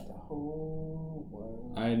 Yeah, the whole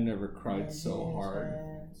world. I had never cried so hard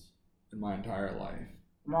in my entire life.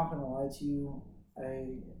 I'm not gonna lie to you.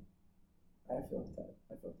 I felt that.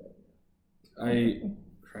 I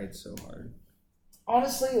cried so hard.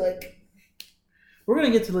 Honestly, like, we're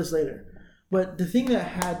gonna get to this later. But the thing that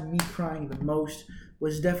had me crying the most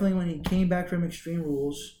was definitely when he came back from Extreme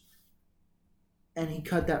Rules and he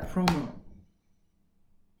cut that promo.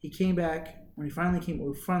 He came back, when we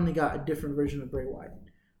finally got a different version of Bray Wyatt.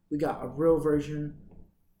 We got a real version,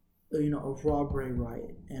 of raw Bray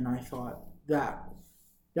Wyatt. And I thought that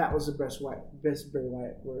was the best Bray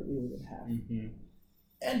Wyatt we were going to have. Mm-hmm.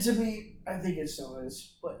 And to me, I think it still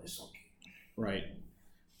is, but it's okay. Right.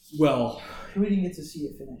 Well, we didn't get to see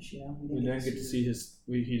it finish, We didn't get to see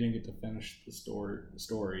he didn't get to finish the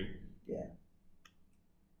story. Yeah.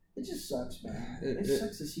 It just sucks, man. It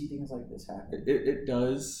sucks to see things like this happen. It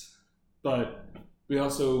does, but we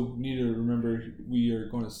also need to remember we are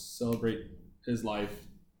going to celebrate his life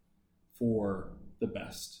for the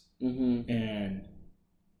best. Mm-hmm. And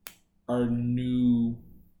our new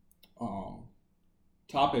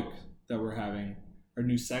topic that we're having, our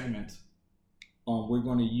new segment. We're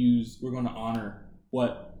going to honor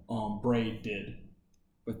what Bray did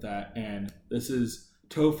with that, and this is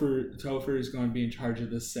Topher. Topher is going to be in charge of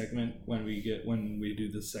this segment when we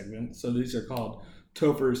do this segment. So these are called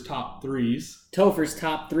Topher's Top Threes. Topher's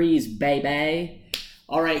Top Threes, baby.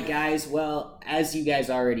 All right, guys. Well, as you guys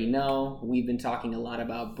already know, we've been talking a lot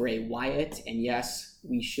about Bray Wyatt, and yes,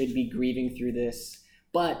 we should be grieving through this.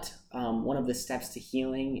 But one of the steps to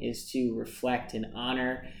healing is to reflect and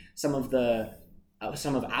honor some of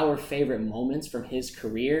our favorite moments from his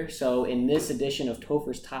career. So in this edition of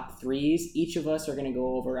Topher's Top Threes, each of us are going to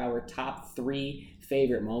go over our top 3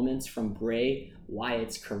 favorite moments from Bray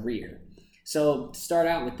Wyatt's career. So to start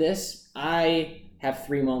out with this, I have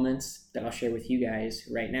 3 moments that I'll share with you guys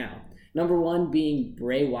right now. Number 1 being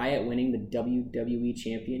Bray Wyatt winning the WWE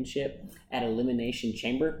Championship at Elimination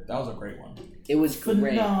Chamber. That was a great one. It was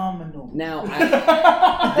phenomenal. Great. Now,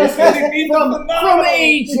 this was from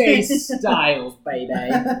AJ Styles, baby.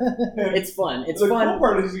 It's fun. It's fun. The cool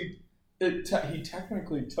part is he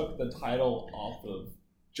technically took the title off of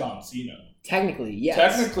John Cena. Technically, yes.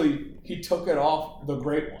 Technically, he took it off the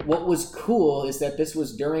Great One. What was cool is that this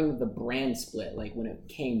was during the brand split, like when it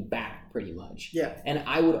came back, pretty much. Yeah. And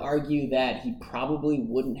I would argue that he probably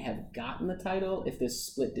wouldn't have gotten the title if this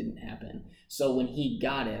split didn't happen. So when he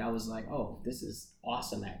got it, I was like, oh, this is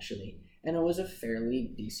awesome, actually. And it was a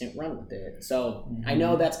fairly decent run with it. So I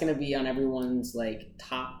know that's going to be on everyone's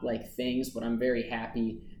top things, but I'm very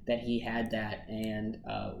happy that he had that, and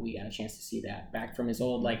we got a chance to see that back from his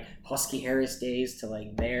old like Husky Harris days to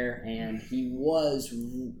like there, and he was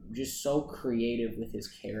just so creative with his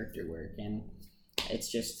character work, and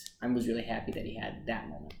it's just I was really happy that he had that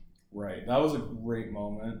moment. Right, that was a great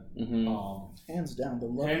moment. Mm-hmm. Hands down,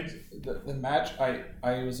 the match.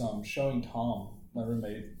 I was showing Tom, my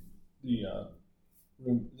roommate, the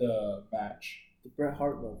match. The Bret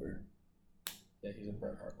Hart lover. Yeah, he's a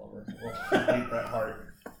Bret Hart lover. Well, I hate Bret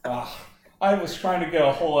Hart. I was trying to get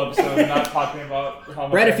a whole episode not talking about how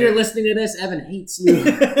much. Brett, if you're listening to this, Evan hates you.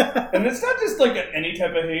 And it's not just like any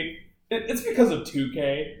type of hate. It's because of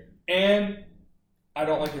 2K, and I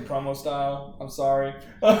don't like your promo style. I'm sorry.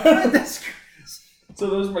 That's so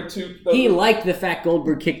those are my two. He liked the fact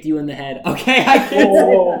Goldberg kicked you in the head. Okay, I can't.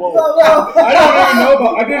 Whoa.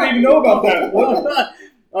 I didn't even know about that. What?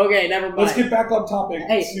 Okay, never mind. Let's get back on topic.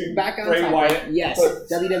 Hey, back on Bray topic. Wyatt. Yes,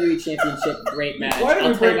 WWE Championship, great match. Why do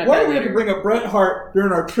we have to bring up Bret Hart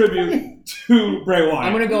during our tribute to Bray Wyatt?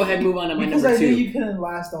 I'm going to go ahead and move on to my because number I 2. knew you couldn't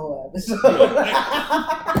last the whole episode.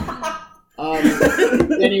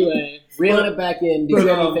 Anyway, reeling it back in. Did you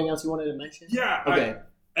have anything else you wanted to mention? Yeah. Okay.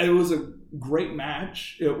 It was a great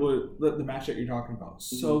match. It was the match that you're talking about.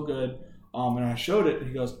 So good. And I showed it, and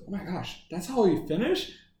he goes, "Oh my gosh, that's how he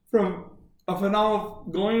finished from."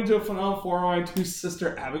 Going into a phenomenal 4-on-1 to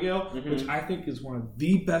Sister Abigail, which I think is one of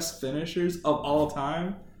the best finishers of all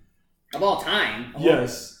time. Of all time?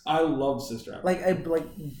 Yes, I love Sister Abigail.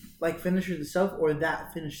 Like finisher itself, or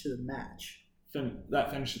that finish to the match.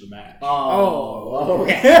 That finish of the match. Oh,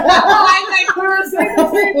 okay. I couldn't say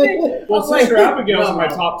the same thing. Well, Sister Abigail is in my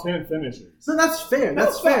top 10 finishers. So that's fair.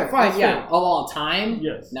 That's fair. Fine, yeah. Of all time?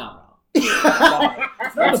 Yes. No. It's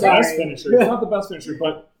not the best finisher. It's not the best finisher,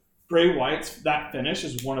 but Bray Wyatt's that finish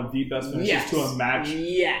is one of the best finishes to a match.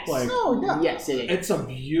 Yes. Yes, it is. It's a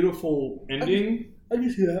beautiful ending. I can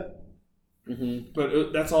see that. Mm-hmm.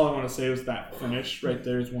 But that's all I want to say is that finish right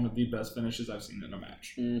there is one of the best finishes I've seen in a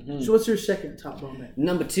match. Mm-hmm. So what's your second top moment?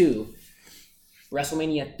 Number 2,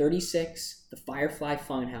 WrestleMania 36, the Firefly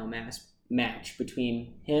Funhouse match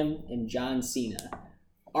between him and John Cena.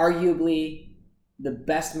 Arguably the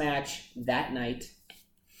best match that night.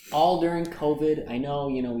 All during COVID. I know,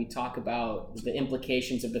 we talk about the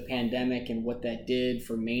implications of the pandemic and what that did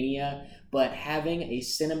for Mania, but having a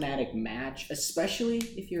cinematic match, especially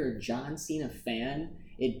if you're a John Cena fan,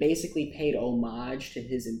 it basically paid homage to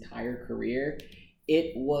his entire career.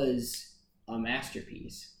 It was a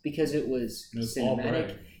masterpiece because it was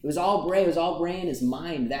cinematic. It was all Bray. It was all Bray in his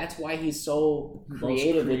mind. That's why he's so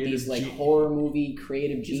creative with these like horror movie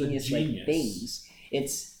creative genius like things.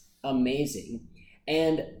 It's amazing.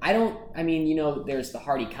 And there's the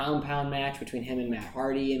Hardy Compound match between him and Matt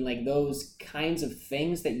Hardy, and like those kinds of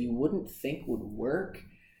things that you wouldn't think would work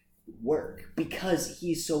because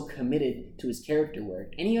he's so committed to his character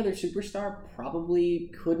work. Any other superstar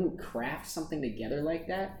probably couldn't craft something together like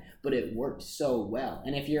that, but it worked so well.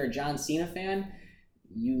 And if you're a John Cena fan,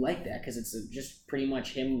 you like that because it's just pretty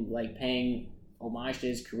much him like paying homage to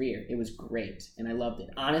his career. It was great, and I loved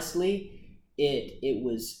it. Honestly, it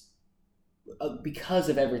was. Because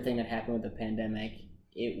of everything that happened with the pandemic,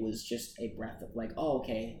 it was just a breath of like, oh,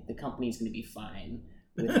 okay, the company's going to be fine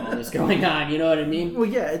with all this going on. You know what I mean? Well,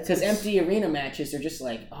 yeah. Because empty arena matches are just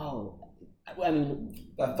like, that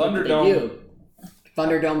Thunderdome.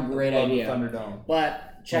 Thunderdome, great idea. Thunderdome.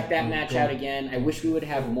 But check that match out again. I wish we would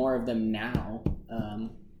have more of them now.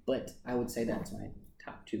 But I would say that's my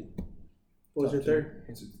top 2. What was your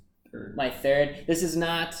third? My third. This is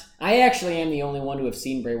not. I actually am the only one to have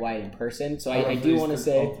seen Bray Wyatt in person, so I do want to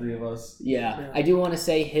say. All 3 of us. Yeah, I do want to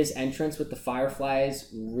say his entrance with the fireflies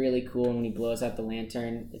really cool when he blows out the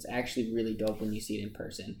lantern. It's actually really dope when you see it in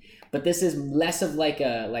person. But this is less of like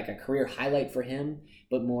a career highlight for him,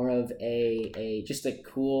 but more of a just a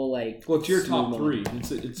cool like. Well, it's your top 3.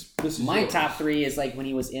 This is my top 3 is like when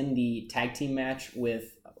he was in the tag team match with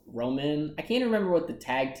Roman. I can't remember what the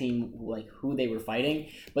tag team, like who they were fighting,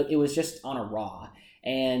 but it was just on a Raw.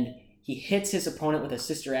 And he hits his opponent with a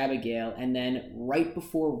Sister Abigail, and then right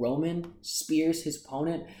before Roman spears his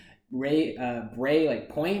opponent, Bray like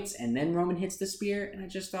points, and then Roman hits the spear, and I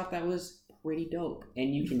just thought that was pretty dope.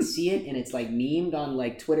 And you can see it, and it's like memed on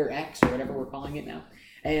like Twitter X or whatever we're calling it now.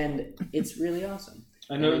 And it's really awesome.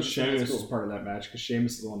 I know Sheamus was part of that match because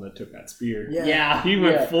Sheamus is the one that took that spear. Yeah. He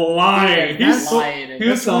went flying. He was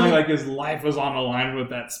feeling like his life was on the line with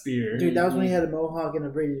that spear. Dude, that was when he had a mohawk and a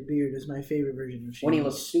braided beard. It's my favorite version of Sheamus. When he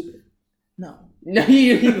looked stupid. No. No,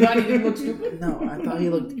 you thought he didn't look stupid? No, I thought he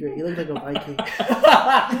looked great. He looked like a Viking.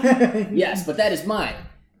 Yes, but that is my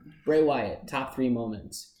Bray Wyatt top 3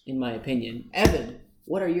 moments, in my opinion. Evan,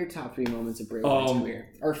 What are your top 3 moments of Bray Wyatt's career?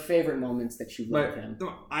 Or favorite moments that you love him?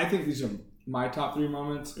 I think these are my top 3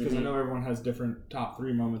 moments because I know everyone has different top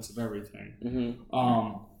 3 moments of everything.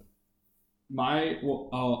 I'll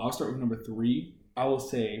start with number 3. I will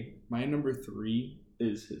say my number 3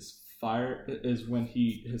 is his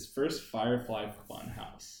first Firefly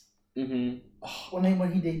Funhouse. When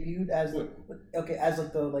he debuted as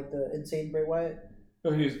the insane Bray Wyatt.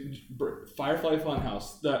 Oh, he's Firefly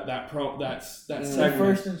Funhouse. That's the segment.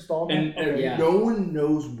 first installment, and no one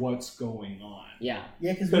knows what's going on. Yeah,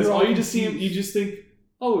 because all you just see him, you just think,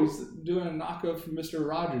 oh, he's doing a knockoff from Mr.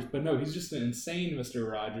 Rogers, but no, he's just an insane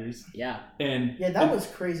Mr. Rogers. Yeah, that was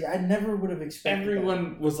crazy. I never would have expected.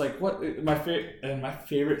 Everyone was like, "What?" My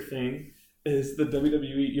favorite thing is the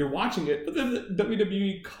WWE. You're watching it, but then the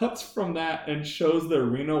WWE cuts from that and shows the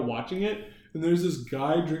arena watching it, and there's this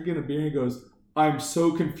guy drinking a beer and he goes, "I'm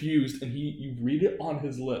so confused," and you read it on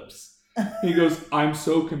his lips. He goes, "I'm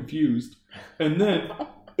so confused," and then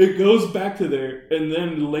it goes back to there, and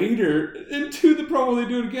then later into the promo they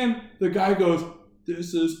do it again. The guy goes,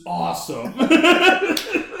 "This is awesome."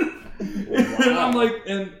 And I'm like,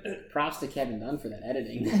 and props to Kevin Dunn for that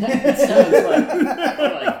editing. It sounds like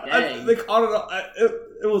dang. They caught it up.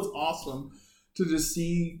 It was awesome to just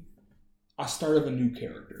see a start of a new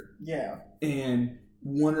character. Yeah, and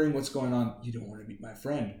wondering what's going on. You don't want to meet my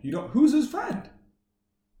friend. You don't. Who's his friend?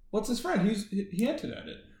 What's his friend? He hinted at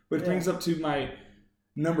it, which brings up to my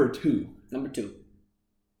number 2. Number 2,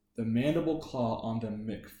 the mandible claw onto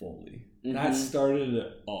Mick Foley. That started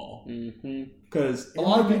it all. Because a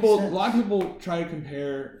lot of people try to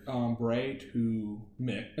compare Bray to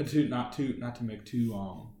Mick, not to Mick, to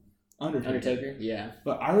Undertaker. Yeah,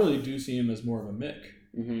 but I really do see him as more of a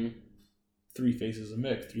Mick. 3 faces of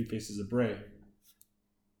Mick, 3 faces of Bray.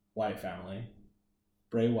 Wyatt family,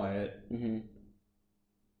 Bray Wyatt, the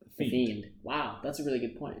Fiend. Wow, that's a really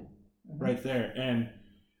good point. Right there, and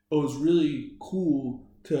it was really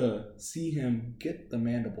cool to see him get the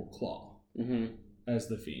mandible claw as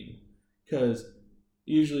the Fiend, because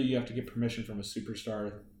usually you have to get permission from a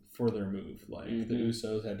superstar for their move. Like the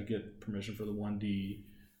Usos had to get permission for the 1D.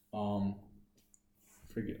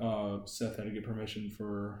 Seth had to get permission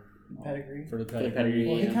for pedigree. For the pedigree.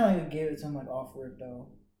 Well, he kind of gave it to him off rip though.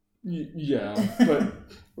 Yeah, but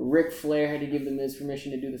Ric Flair had to give the Miz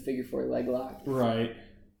permission to do the figure 4 leg lock. Right.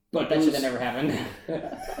 But that should have never happened.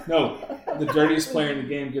 No, the dirtiest player in the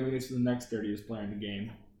game giving it to the next dirtiest player in the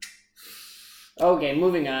game. Okay,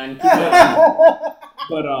 moving on.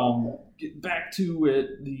 But get back to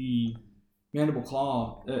it. The mandible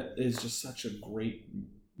claw is just such a great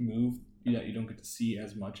move that you don't get to see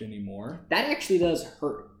as much anymore. That actually does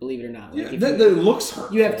hurt, believe it or not. Like that looks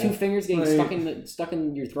hurtful. You have 2 fingers getting stuck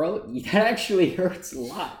in your throat. That actually hurts a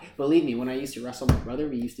lot. Believe me, when I used to wrestle my brother,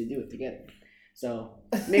 we used to do it together. So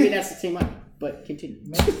maybe that's the same up. But continue.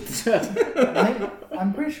 Maybe.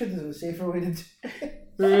 I'm pretty sure there's a safer way to do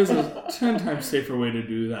it. There is a 10 times safer way to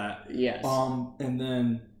do that. Yes. And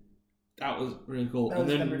then that was really cool. That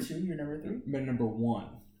was number 2. You're number 3. My number 1.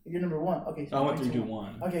 You're number 1. Okay. So I went 3, 2,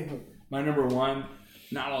 1. Okay, cool. My number 1.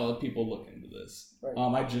 Not all the people look into this. Right.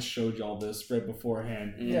 I just showed y'all this right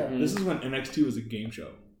beforehand. Yeah. This is when NXT was a game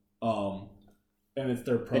show. And it's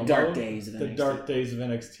their promo. The dark days of NXT. The dark days of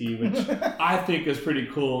NXT, which I think is pretty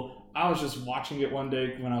cool. I was just watching it one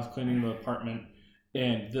day when I was cleaning the apartment,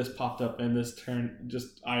 and this popped up, and this turned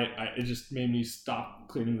it just made me stop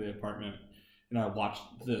cleaning the apartment, and I watched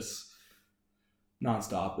this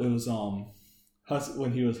nonstop. It was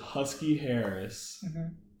when he was Husky Harris,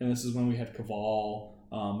 and this is when we had Caval,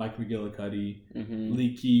 Mike McGillicuddy,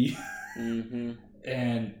 Leaky,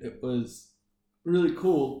 and it was really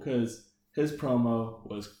cool because his promo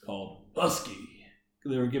was called Husky.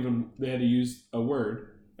 They had to use a word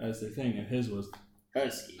as their thing, and his was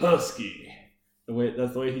Husky.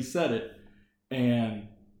 That's the way he said it, and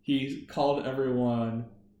he called everyone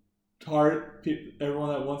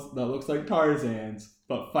that looks like Tarzans,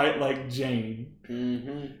 but fight like Jane.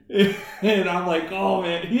 And I'm like, oh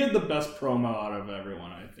man, he had the best promo out of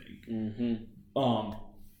everyone, I think.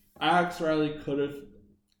 Alex Riley could have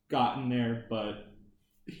gotten there, but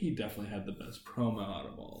he definitely had the best promo out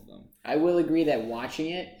of all of them. I will agree that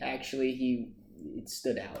watching it, actually, it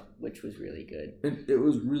stood out, which was really good. It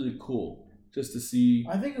was really cool just to see.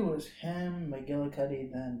 I think it was him,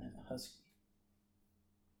 McGillicuddy, then Husky.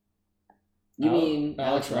 You mean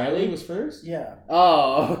Alex Riley was first? Yeah.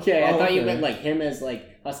 Oh, okay. I thought you meant like him as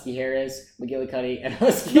like Husky Harris, McGillicuddy, and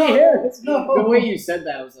Husky Harris. No. The way you said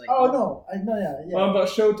that, I was like, no. Yeah. What about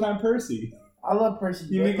Showtime Percy? I love Percy.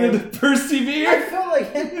 You need to get persevere. I felt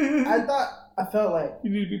like him. I felt like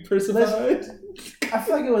you need to be persevered. I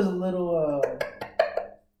feel like it was a little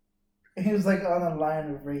He was like on a line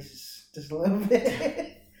of races, just a little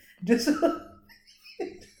bit, just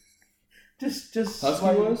Husky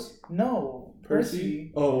slightly. was? No,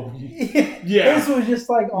 Percy. Oh, yeah. This was just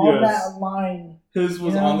like on that line. His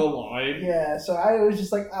was on the line. Yeah, so I was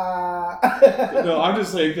just like, No, I'm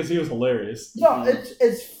just saying because he was hilarious. No,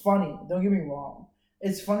 it's funny. Don't get me wrong.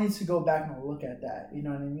 It's funny to go back and look at that. You know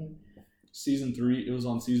what I mean? Season 3. It was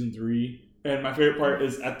on season 3. And my favorite part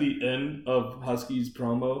is at the end of Husky's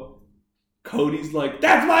promo, Cody's like,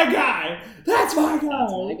 "That's my guy! That's my guy!" That's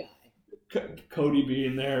my guy. Cody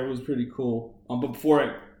being there was pretty cool. But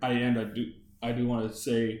before I end, I do want to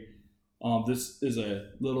say this is a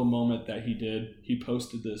little moment that he did. He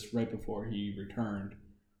posted this right before he returned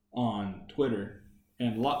on Twitter.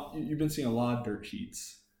 And you've been seeing a lot of dirt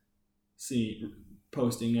sheets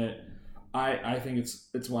posting it. I think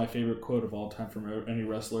it's my favorite quote of all time from any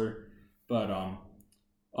wrestler. But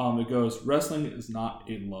it goes, "Wrestling is not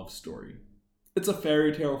a love story. It's a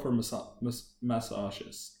fairy tale for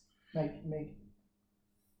masochists."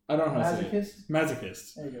 I don't know how to say it.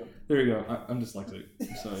 Masochists. There you go. I'm dyslexic.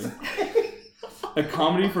 I'm sorry. A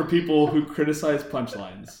comedy for people who criticize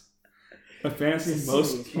punchlines. A fantasy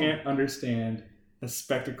most can't understand. A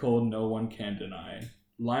spectacle no one can deny.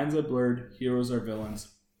 Lines are blurred. Heroes are villains.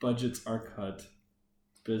 Budgets are cut.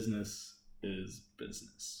 Business is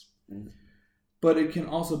business. But it can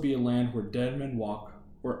also be a land where dead men walk,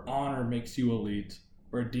 where honor makes you elite,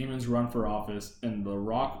 where demons run for office, and the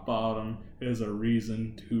rock bottom is a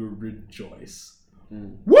reason to rejoice.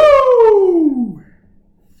 Woo!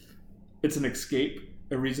 It's an escape,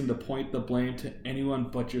 a reason to point the blame to anyone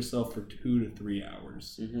but yourself for 2 to 3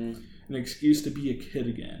 hours. An excuse to be a kid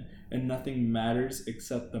again, and nothing matters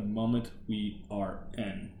except the moment we are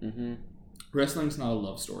in. Wrestling's not a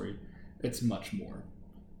love story. It's much more.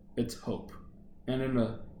 It's hope. And in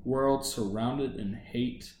a world surrounded in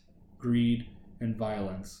hate, greed, and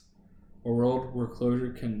violence, a world where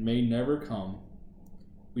closure may never come,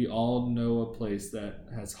 we all know a place that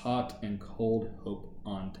has hot and cold hope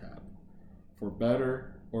on tap. For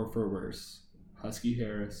better or for worse. Husky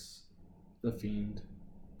Harris, The Fiend,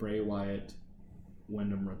 Bray Wyatt,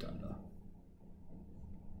 Wyndham Rotunda.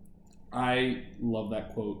 I love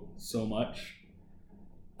that quote so much.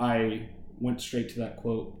 I went straight to that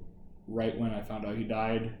quote right when I found out he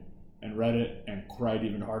died and read it and cried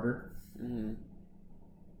even harder.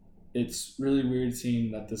 It's really weird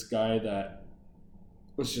seeing that this guy that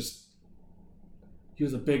was he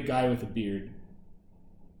was a big guy with a beard.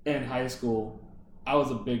 In high school, I was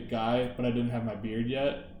a big guy, but I didn't have my beard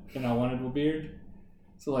yet, and I wanted a beard.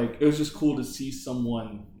 So, it was just cool to see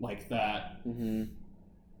someone like that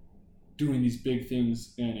doing these big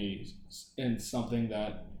things in something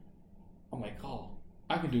that I'm like, oh,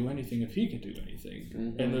 I can do anything if he can do anything.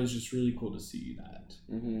 And it was just really cool to see that.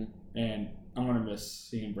 And I'm going to miss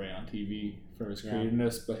seeing Bray on TV for his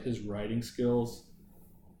creativeness, but his writing skills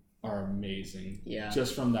are amazing.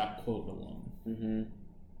 Just from that quote alone.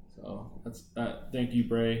 So that's that. Thank you,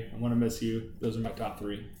 Bray. I'm going to miss you. Those are my top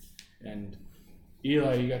 3. And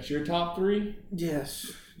Eli, you got your top 3?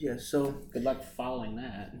 Yes. So good luck following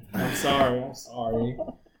that. I'm sorry.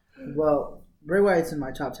 Well, Bray Wyatt's in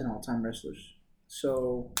my top 10 all-time wrestlers.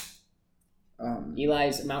 So,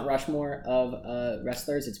 Eli's Mount Rushmore of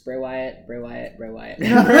wrestlers. It's Bray Wyatt.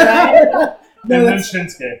 And then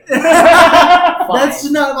Shinsuke. That's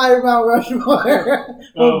not my Mount Rushmore.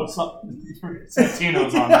 Oh,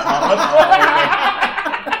 Santino's on that.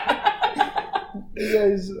 You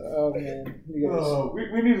guys, oh man.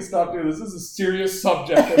 We need to stop doing this. This is a serious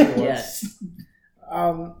subject, everyone. Yes.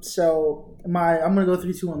 So I'm gonna go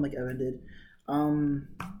 3-2-1 like Evan did.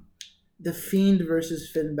 The Fiend versus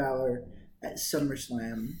Finn Balor at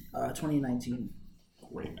SummerSlam 2019.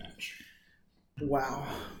 Great match. Wow.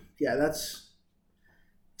 Yeah, it's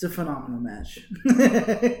a phenomenal match.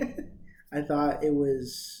 I thought it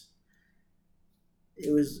was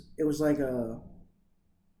like a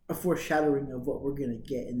foreshadowing of what we're gonna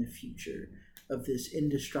get in the future of this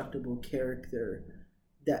indestructible character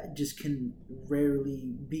that just can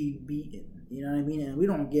rarely be beaten. You know what I mean? And we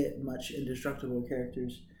don't get much indestructible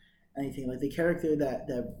characters. Anything like the character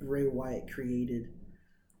that Bray Wyatt created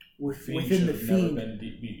within the Fiend never been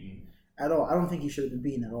beaten at all. I don't think he should have been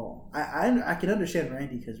beaten at all. I can understand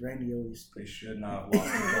Randy because Randy always. They should not have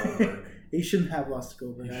lost to Goldberg. He shouldn't have lost to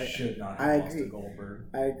Goldberg. He should not have lost to Goldberg.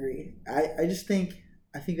 I agree. I just think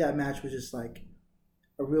that match was just like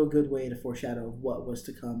a real good way to foreshadow what was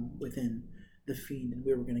to come within the Fiend, and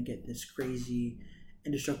we were gonna get this crazy,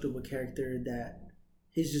 indestructible character that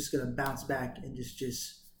he's just gonna bounce back and just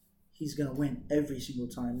he's gonna win every single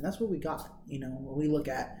time. And that's what we got. You know, when we look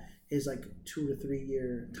at his like 2 to 3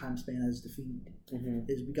 year time span as the Fiend.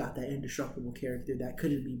 Is we got that indestructible character that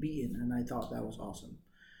couldn't be beaten, and I thought that was awesome.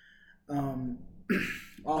 We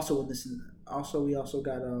also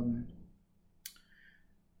got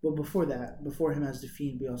But before him as the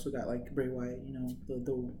Fiend, we also got like Bray Wyatt,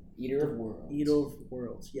 the Eater of Worlds. Eater of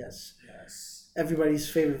Worlds, yes. Everybody's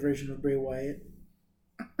favorite version of Bray Wyatt.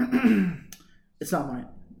 It's not mine.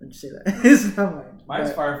 Let me say that. It's not mine.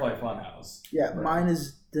 Mine's Firefly Funhouse. Yeah, mine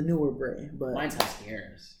is the newer Bray, but mine's Husky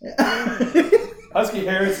Harris. Husky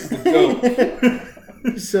Harris is the GOAT.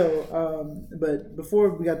 So, but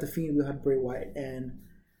before we got the Fiend, we had Bray Wyatt, and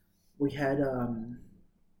we had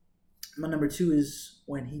my number 2 is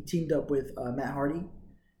when he teamed up with Matt Hardy,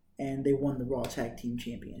 and they won the Raw Tag Team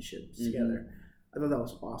Championships together. I thought that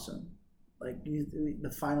was awesome. Like the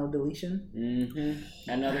final deletion.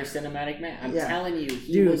 Another cinematic match. I'm telling you,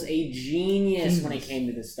 he was a genius when it came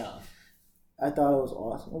to this stuff. I thought it was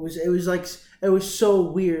awesome. It was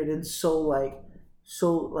so weird and so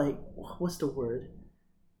what's the word?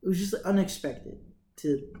 It was just unexpected.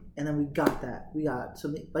 And then we got that. We got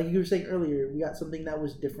something like you were saying earlier. We got something that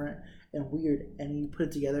was different and weird, and you put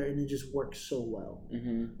it together, and it just worked so well.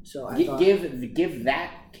 So I thought, give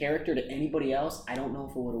that character to anybody else. I don't know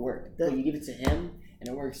if it would have worked. But you give it to him, and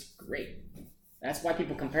it works great. That's why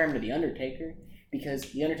people compare him to the Undertaker,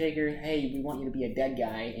 because the Undertaker, hey, we want you to be a dead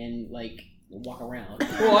guy and like walk around.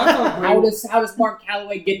 Well, I thought how does Mark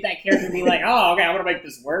Calloway get that character and be like, oh, okay, I'm gonna make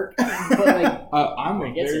this work? But like, I'm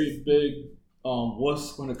a very big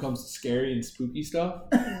wuss when it comes to scary and spooky stuff.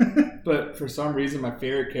 But for some reason, my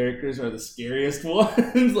favorite characters are the scariest ones.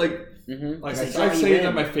 I say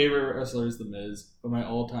that my favorite wrestler is The Miz, but my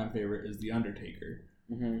all-time favorite is The Undertaker.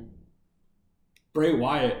 Bray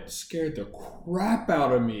Wyatt scared the crap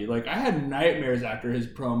out of me. Like, I had nightmares after his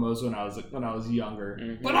promos when I was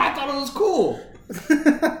younger. But I thought it was cool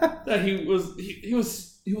that he was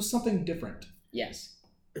something different. Yes.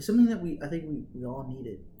 It's something that I think we all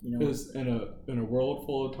needed. It was in a world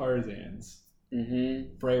full of Tarzans.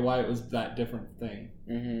 Bray Wyatt was that different thing.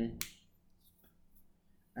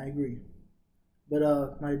 I agree.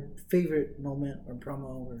 But my favorite moment or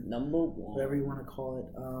promo or number 1, whatever you want to call it,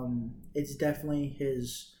 it's definitely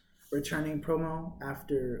his returning promo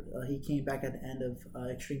after he came back at the end of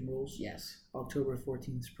Extreme Rules. Yes. October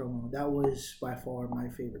 14th promo. That was by far my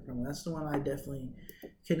favorite promo. That's the one I definitely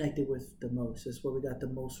connected with the most. That's where we got the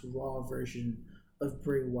most raw version of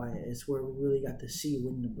Bray Wyatt. It's where we really got to see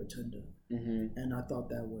Wyndham Rotunda. And I thought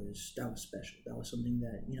that was special. That was something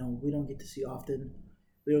that, we don't get to see often.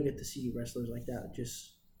 We don't get to see wrestlers like that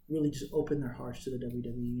just open their hearts to the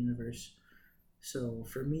WWE universe. So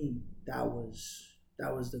for me, that was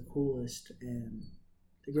the coolest and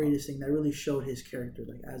the greatest thing that really showed his character,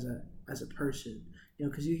 like as a person.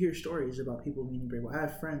 Because you hear stories about people meeting Bray Wyatt. I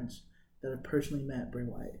have friends that have personally met Bray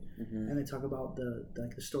Wyatt, and they talk about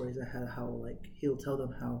the stories I had, how like he'll tell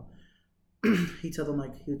them how he'll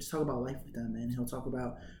just talk about life with them, and he'll talk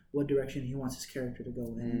about what direction he wants his character to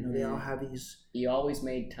go in. They all have these. He always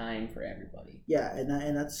made time for everybody. Yeah,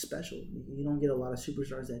 and that's special. You don't get a lot of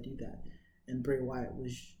superstars that do that, and Bray Wyatt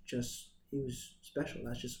was special.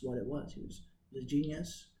 That's just what it was. He was a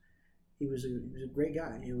genius. He was a great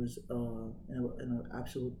guy. It was an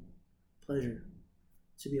absolute pleasure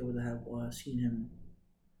to be able to have seen him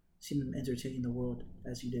entertain the world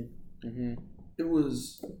as he did. It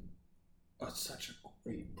was such a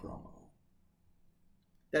great promo.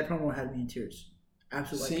 That promo had me in tears.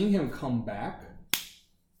 Absolutely. Seeing him come back,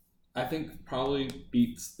 I think probably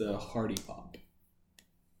beats the Hardy Pop.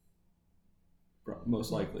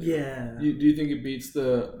 Most likely. Yeah. Do you think it beats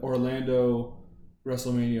the Orlando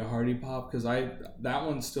WrestleMania Hardy Pop? Because that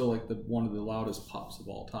one's still like one of the loudest pops of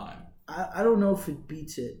all time. I don't know if it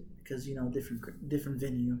beats it because different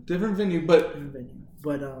venue. But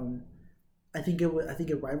I think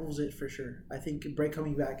it rivals it for sure. I think Bray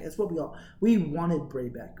coming back. That's what we wanted Bray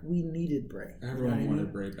back. We needed Bray. Everyone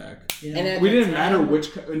wanted Bray back. And we didn't matter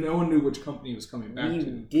no one knew which company he was coming back to.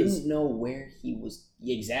 We didn't know where he was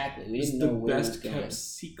exactly. We didn't know where he was going. The best kept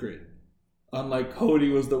secret. Unlike Cody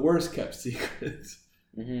was the worst kept secret.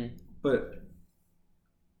 But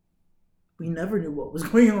we never knew what was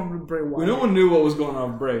going on with Bray Wyatt. No one knew what was going on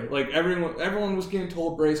with Bray. Like everyone was getting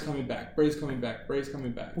told Bray's coming back. Bray's coming back. Bray's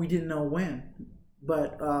coming back. We didn't know when,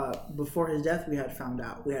 but before his death, we had found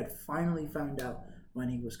out. We had finally found out when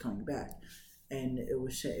he was coming back, and it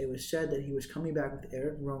was said that he was coming back with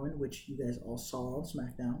Eric Rowan, which you guys all saw on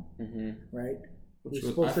SmackDown, right? He was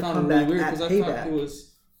supposed to come back at Payback. I thought he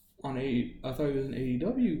was on I thought he was an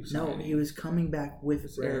AEW signing. No, he was coming back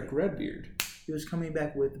with Bray. Eric Redbeard. He was coming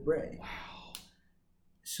back with Bray. Wow.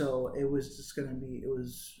 So it was just going to be, it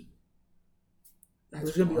was It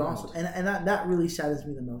was going to be awesome. And that really saddens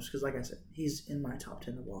me the most because, like I said, he's in my top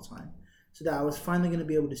 10 of all time. So that I was finally going to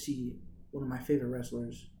be able to see one of my favorite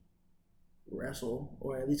wrestlers wrestle,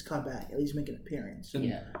 or at least come back, at least make an appearance. Yeah.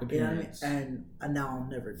 You know what I mean? And now I'll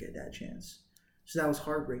never get that chance. So that was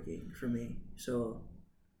heartbreaking for me. So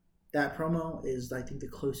that promo is, I think, the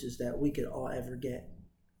closest that we could all ever get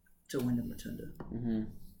to Wyndham Rotunda. Mm-hmm.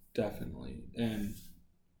 Definitely. And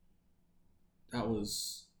that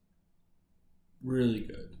was really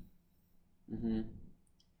good. Mm-hmm.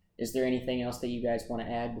 Is there anything else that you guys want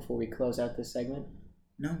to add before we close out this segment?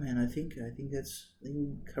 No, man. I think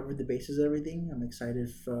we covered the bases of everything. I'm excited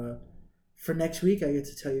for next week. I get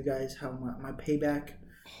to tell you guys how my payback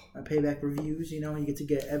reviews. You get to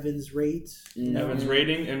get Evan's rates. Evan's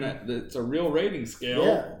rating, and it's a real rating scale.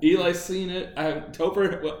 Yeah. Eli's seen it. I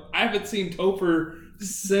haven't seen Topher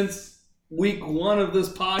since week 1 of this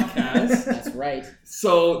podcast. That's right.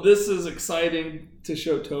 So this is exciting to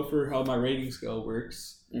show Topher how my rating scale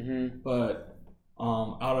works. Mm-hmm. But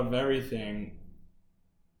out of everything,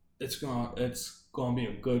 it's gonna be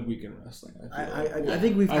a good week in wrestling. I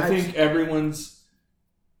think everyone's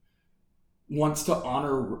wants to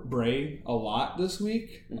honor Bray a lot this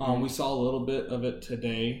week. Mm-hmm. We saw a little bit of it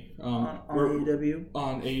today on AEW.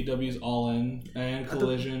 On AEW's All In and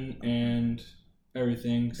Collision and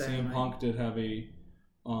everything. CM Punk did have a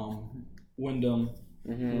Wyndham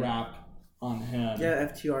rap on him. Yeah,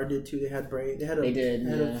 FTR did too. They had Bray. They had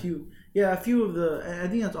a few. Yeah, a few of the. I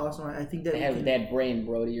think that's awesome. I think that they had Bray and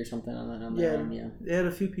Brody or something on that. Yeah, they had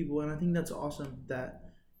a few people, and I think that's awesome that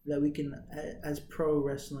we can, as pro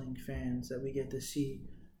wrestling fans, that we get to see,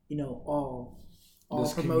 all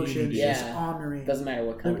this promotions just honoring. Doesn't matter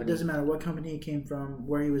what company. It doesn't matter what company he came from,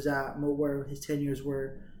 where he was at, where his tenures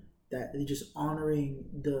were. That they're just honoring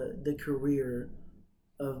the career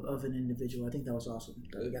of an individual. I think that was awesome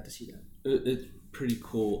that we got to see that. It's pretty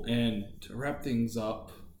cool. And to wrap things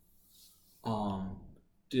up,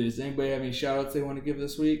 does anybody have any shout outs they want to give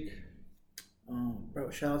this week? Bro,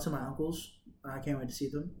 shout out to my uncles. I can't wait to see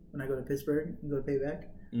them when I go to Pittsburgh and go to Payback.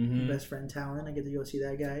 Mm-hmm. My best friend Talon, I get to go see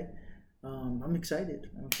that guy. I'm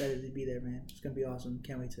excited. I'm excited to be there, man. It's gonna be awesome.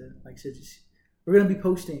 Can't wait to we're gonna be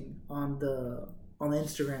posting on the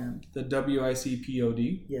Instagram. The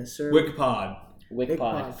WICPOD. Yes, sir.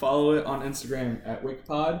 WICPod. Follow it on Instagram at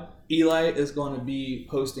WICPod. Eli is going to be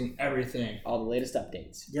posting everything. All the latest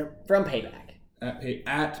updates. Yep. From Payback.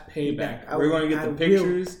 At Payback. We're going to get the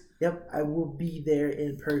pictures. I will be there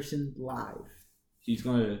in person live. He's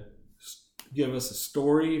going to give us a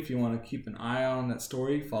story. If you want to keep an eye on that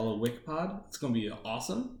story, follow WICPod. It's going to be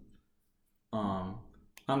awesome. I'm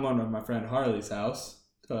going to my friend Harley's house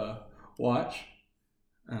to watch.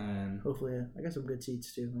 And hopefully, I got some good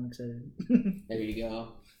seats too. I'm excited. There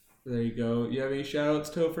you go. You have any shout outs,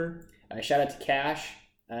 Topher? Shout out to Cash.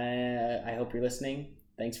 I hope you're listening.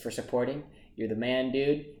 Thanks for supporting. You're the man,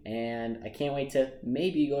 dude. And I can't wait to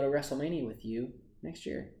maybe go to WrestleMania with you next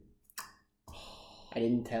year. I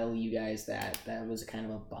didn't tell you guys that. That was kind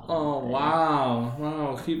of a bomb. Oh, thing.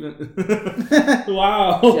 Wow. Keep it.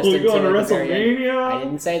 Wow. We're going to WrestleMania? I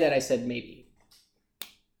didn't say that. I said maybe.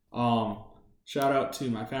 Shout out to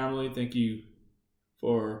my family. Thank you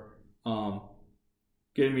for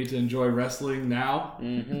getting me to enjoy wrestling now.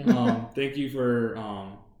 Mm-hmm. Thank you for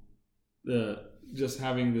just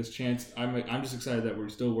having this chance. I'm just excited that we're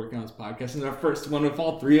still working on this podcast. It's our first one with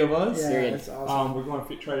all 3 of us. Yeah, that's awesome. We're going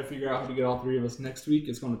to try to figure out how to get all 3 of us next week.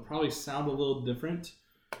 It's going to probably sound a little different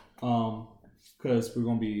because we're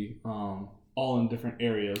going to be all in different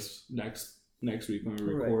areas next week when we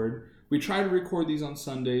record. Right. We try to record these on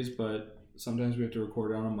Sundays, but sometimes we have to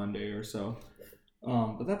record on a Monday or so.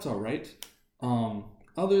 But that's all right.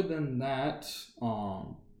 Other than that,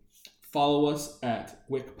 follow us at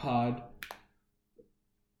WICPod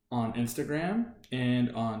on Instagram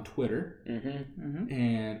and on Twitter.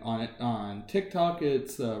 And on TikTok,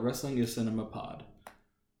 it's Wrestling is Cinema Pod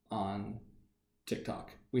on TikTok.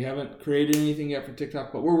 We haven't created anything yet for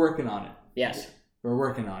TikTok, but we're working on it. Yes. We're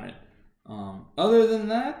working on it. Other than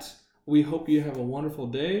that, we hope you have a wonderful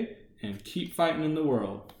day and keep fighting in the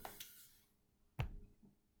world.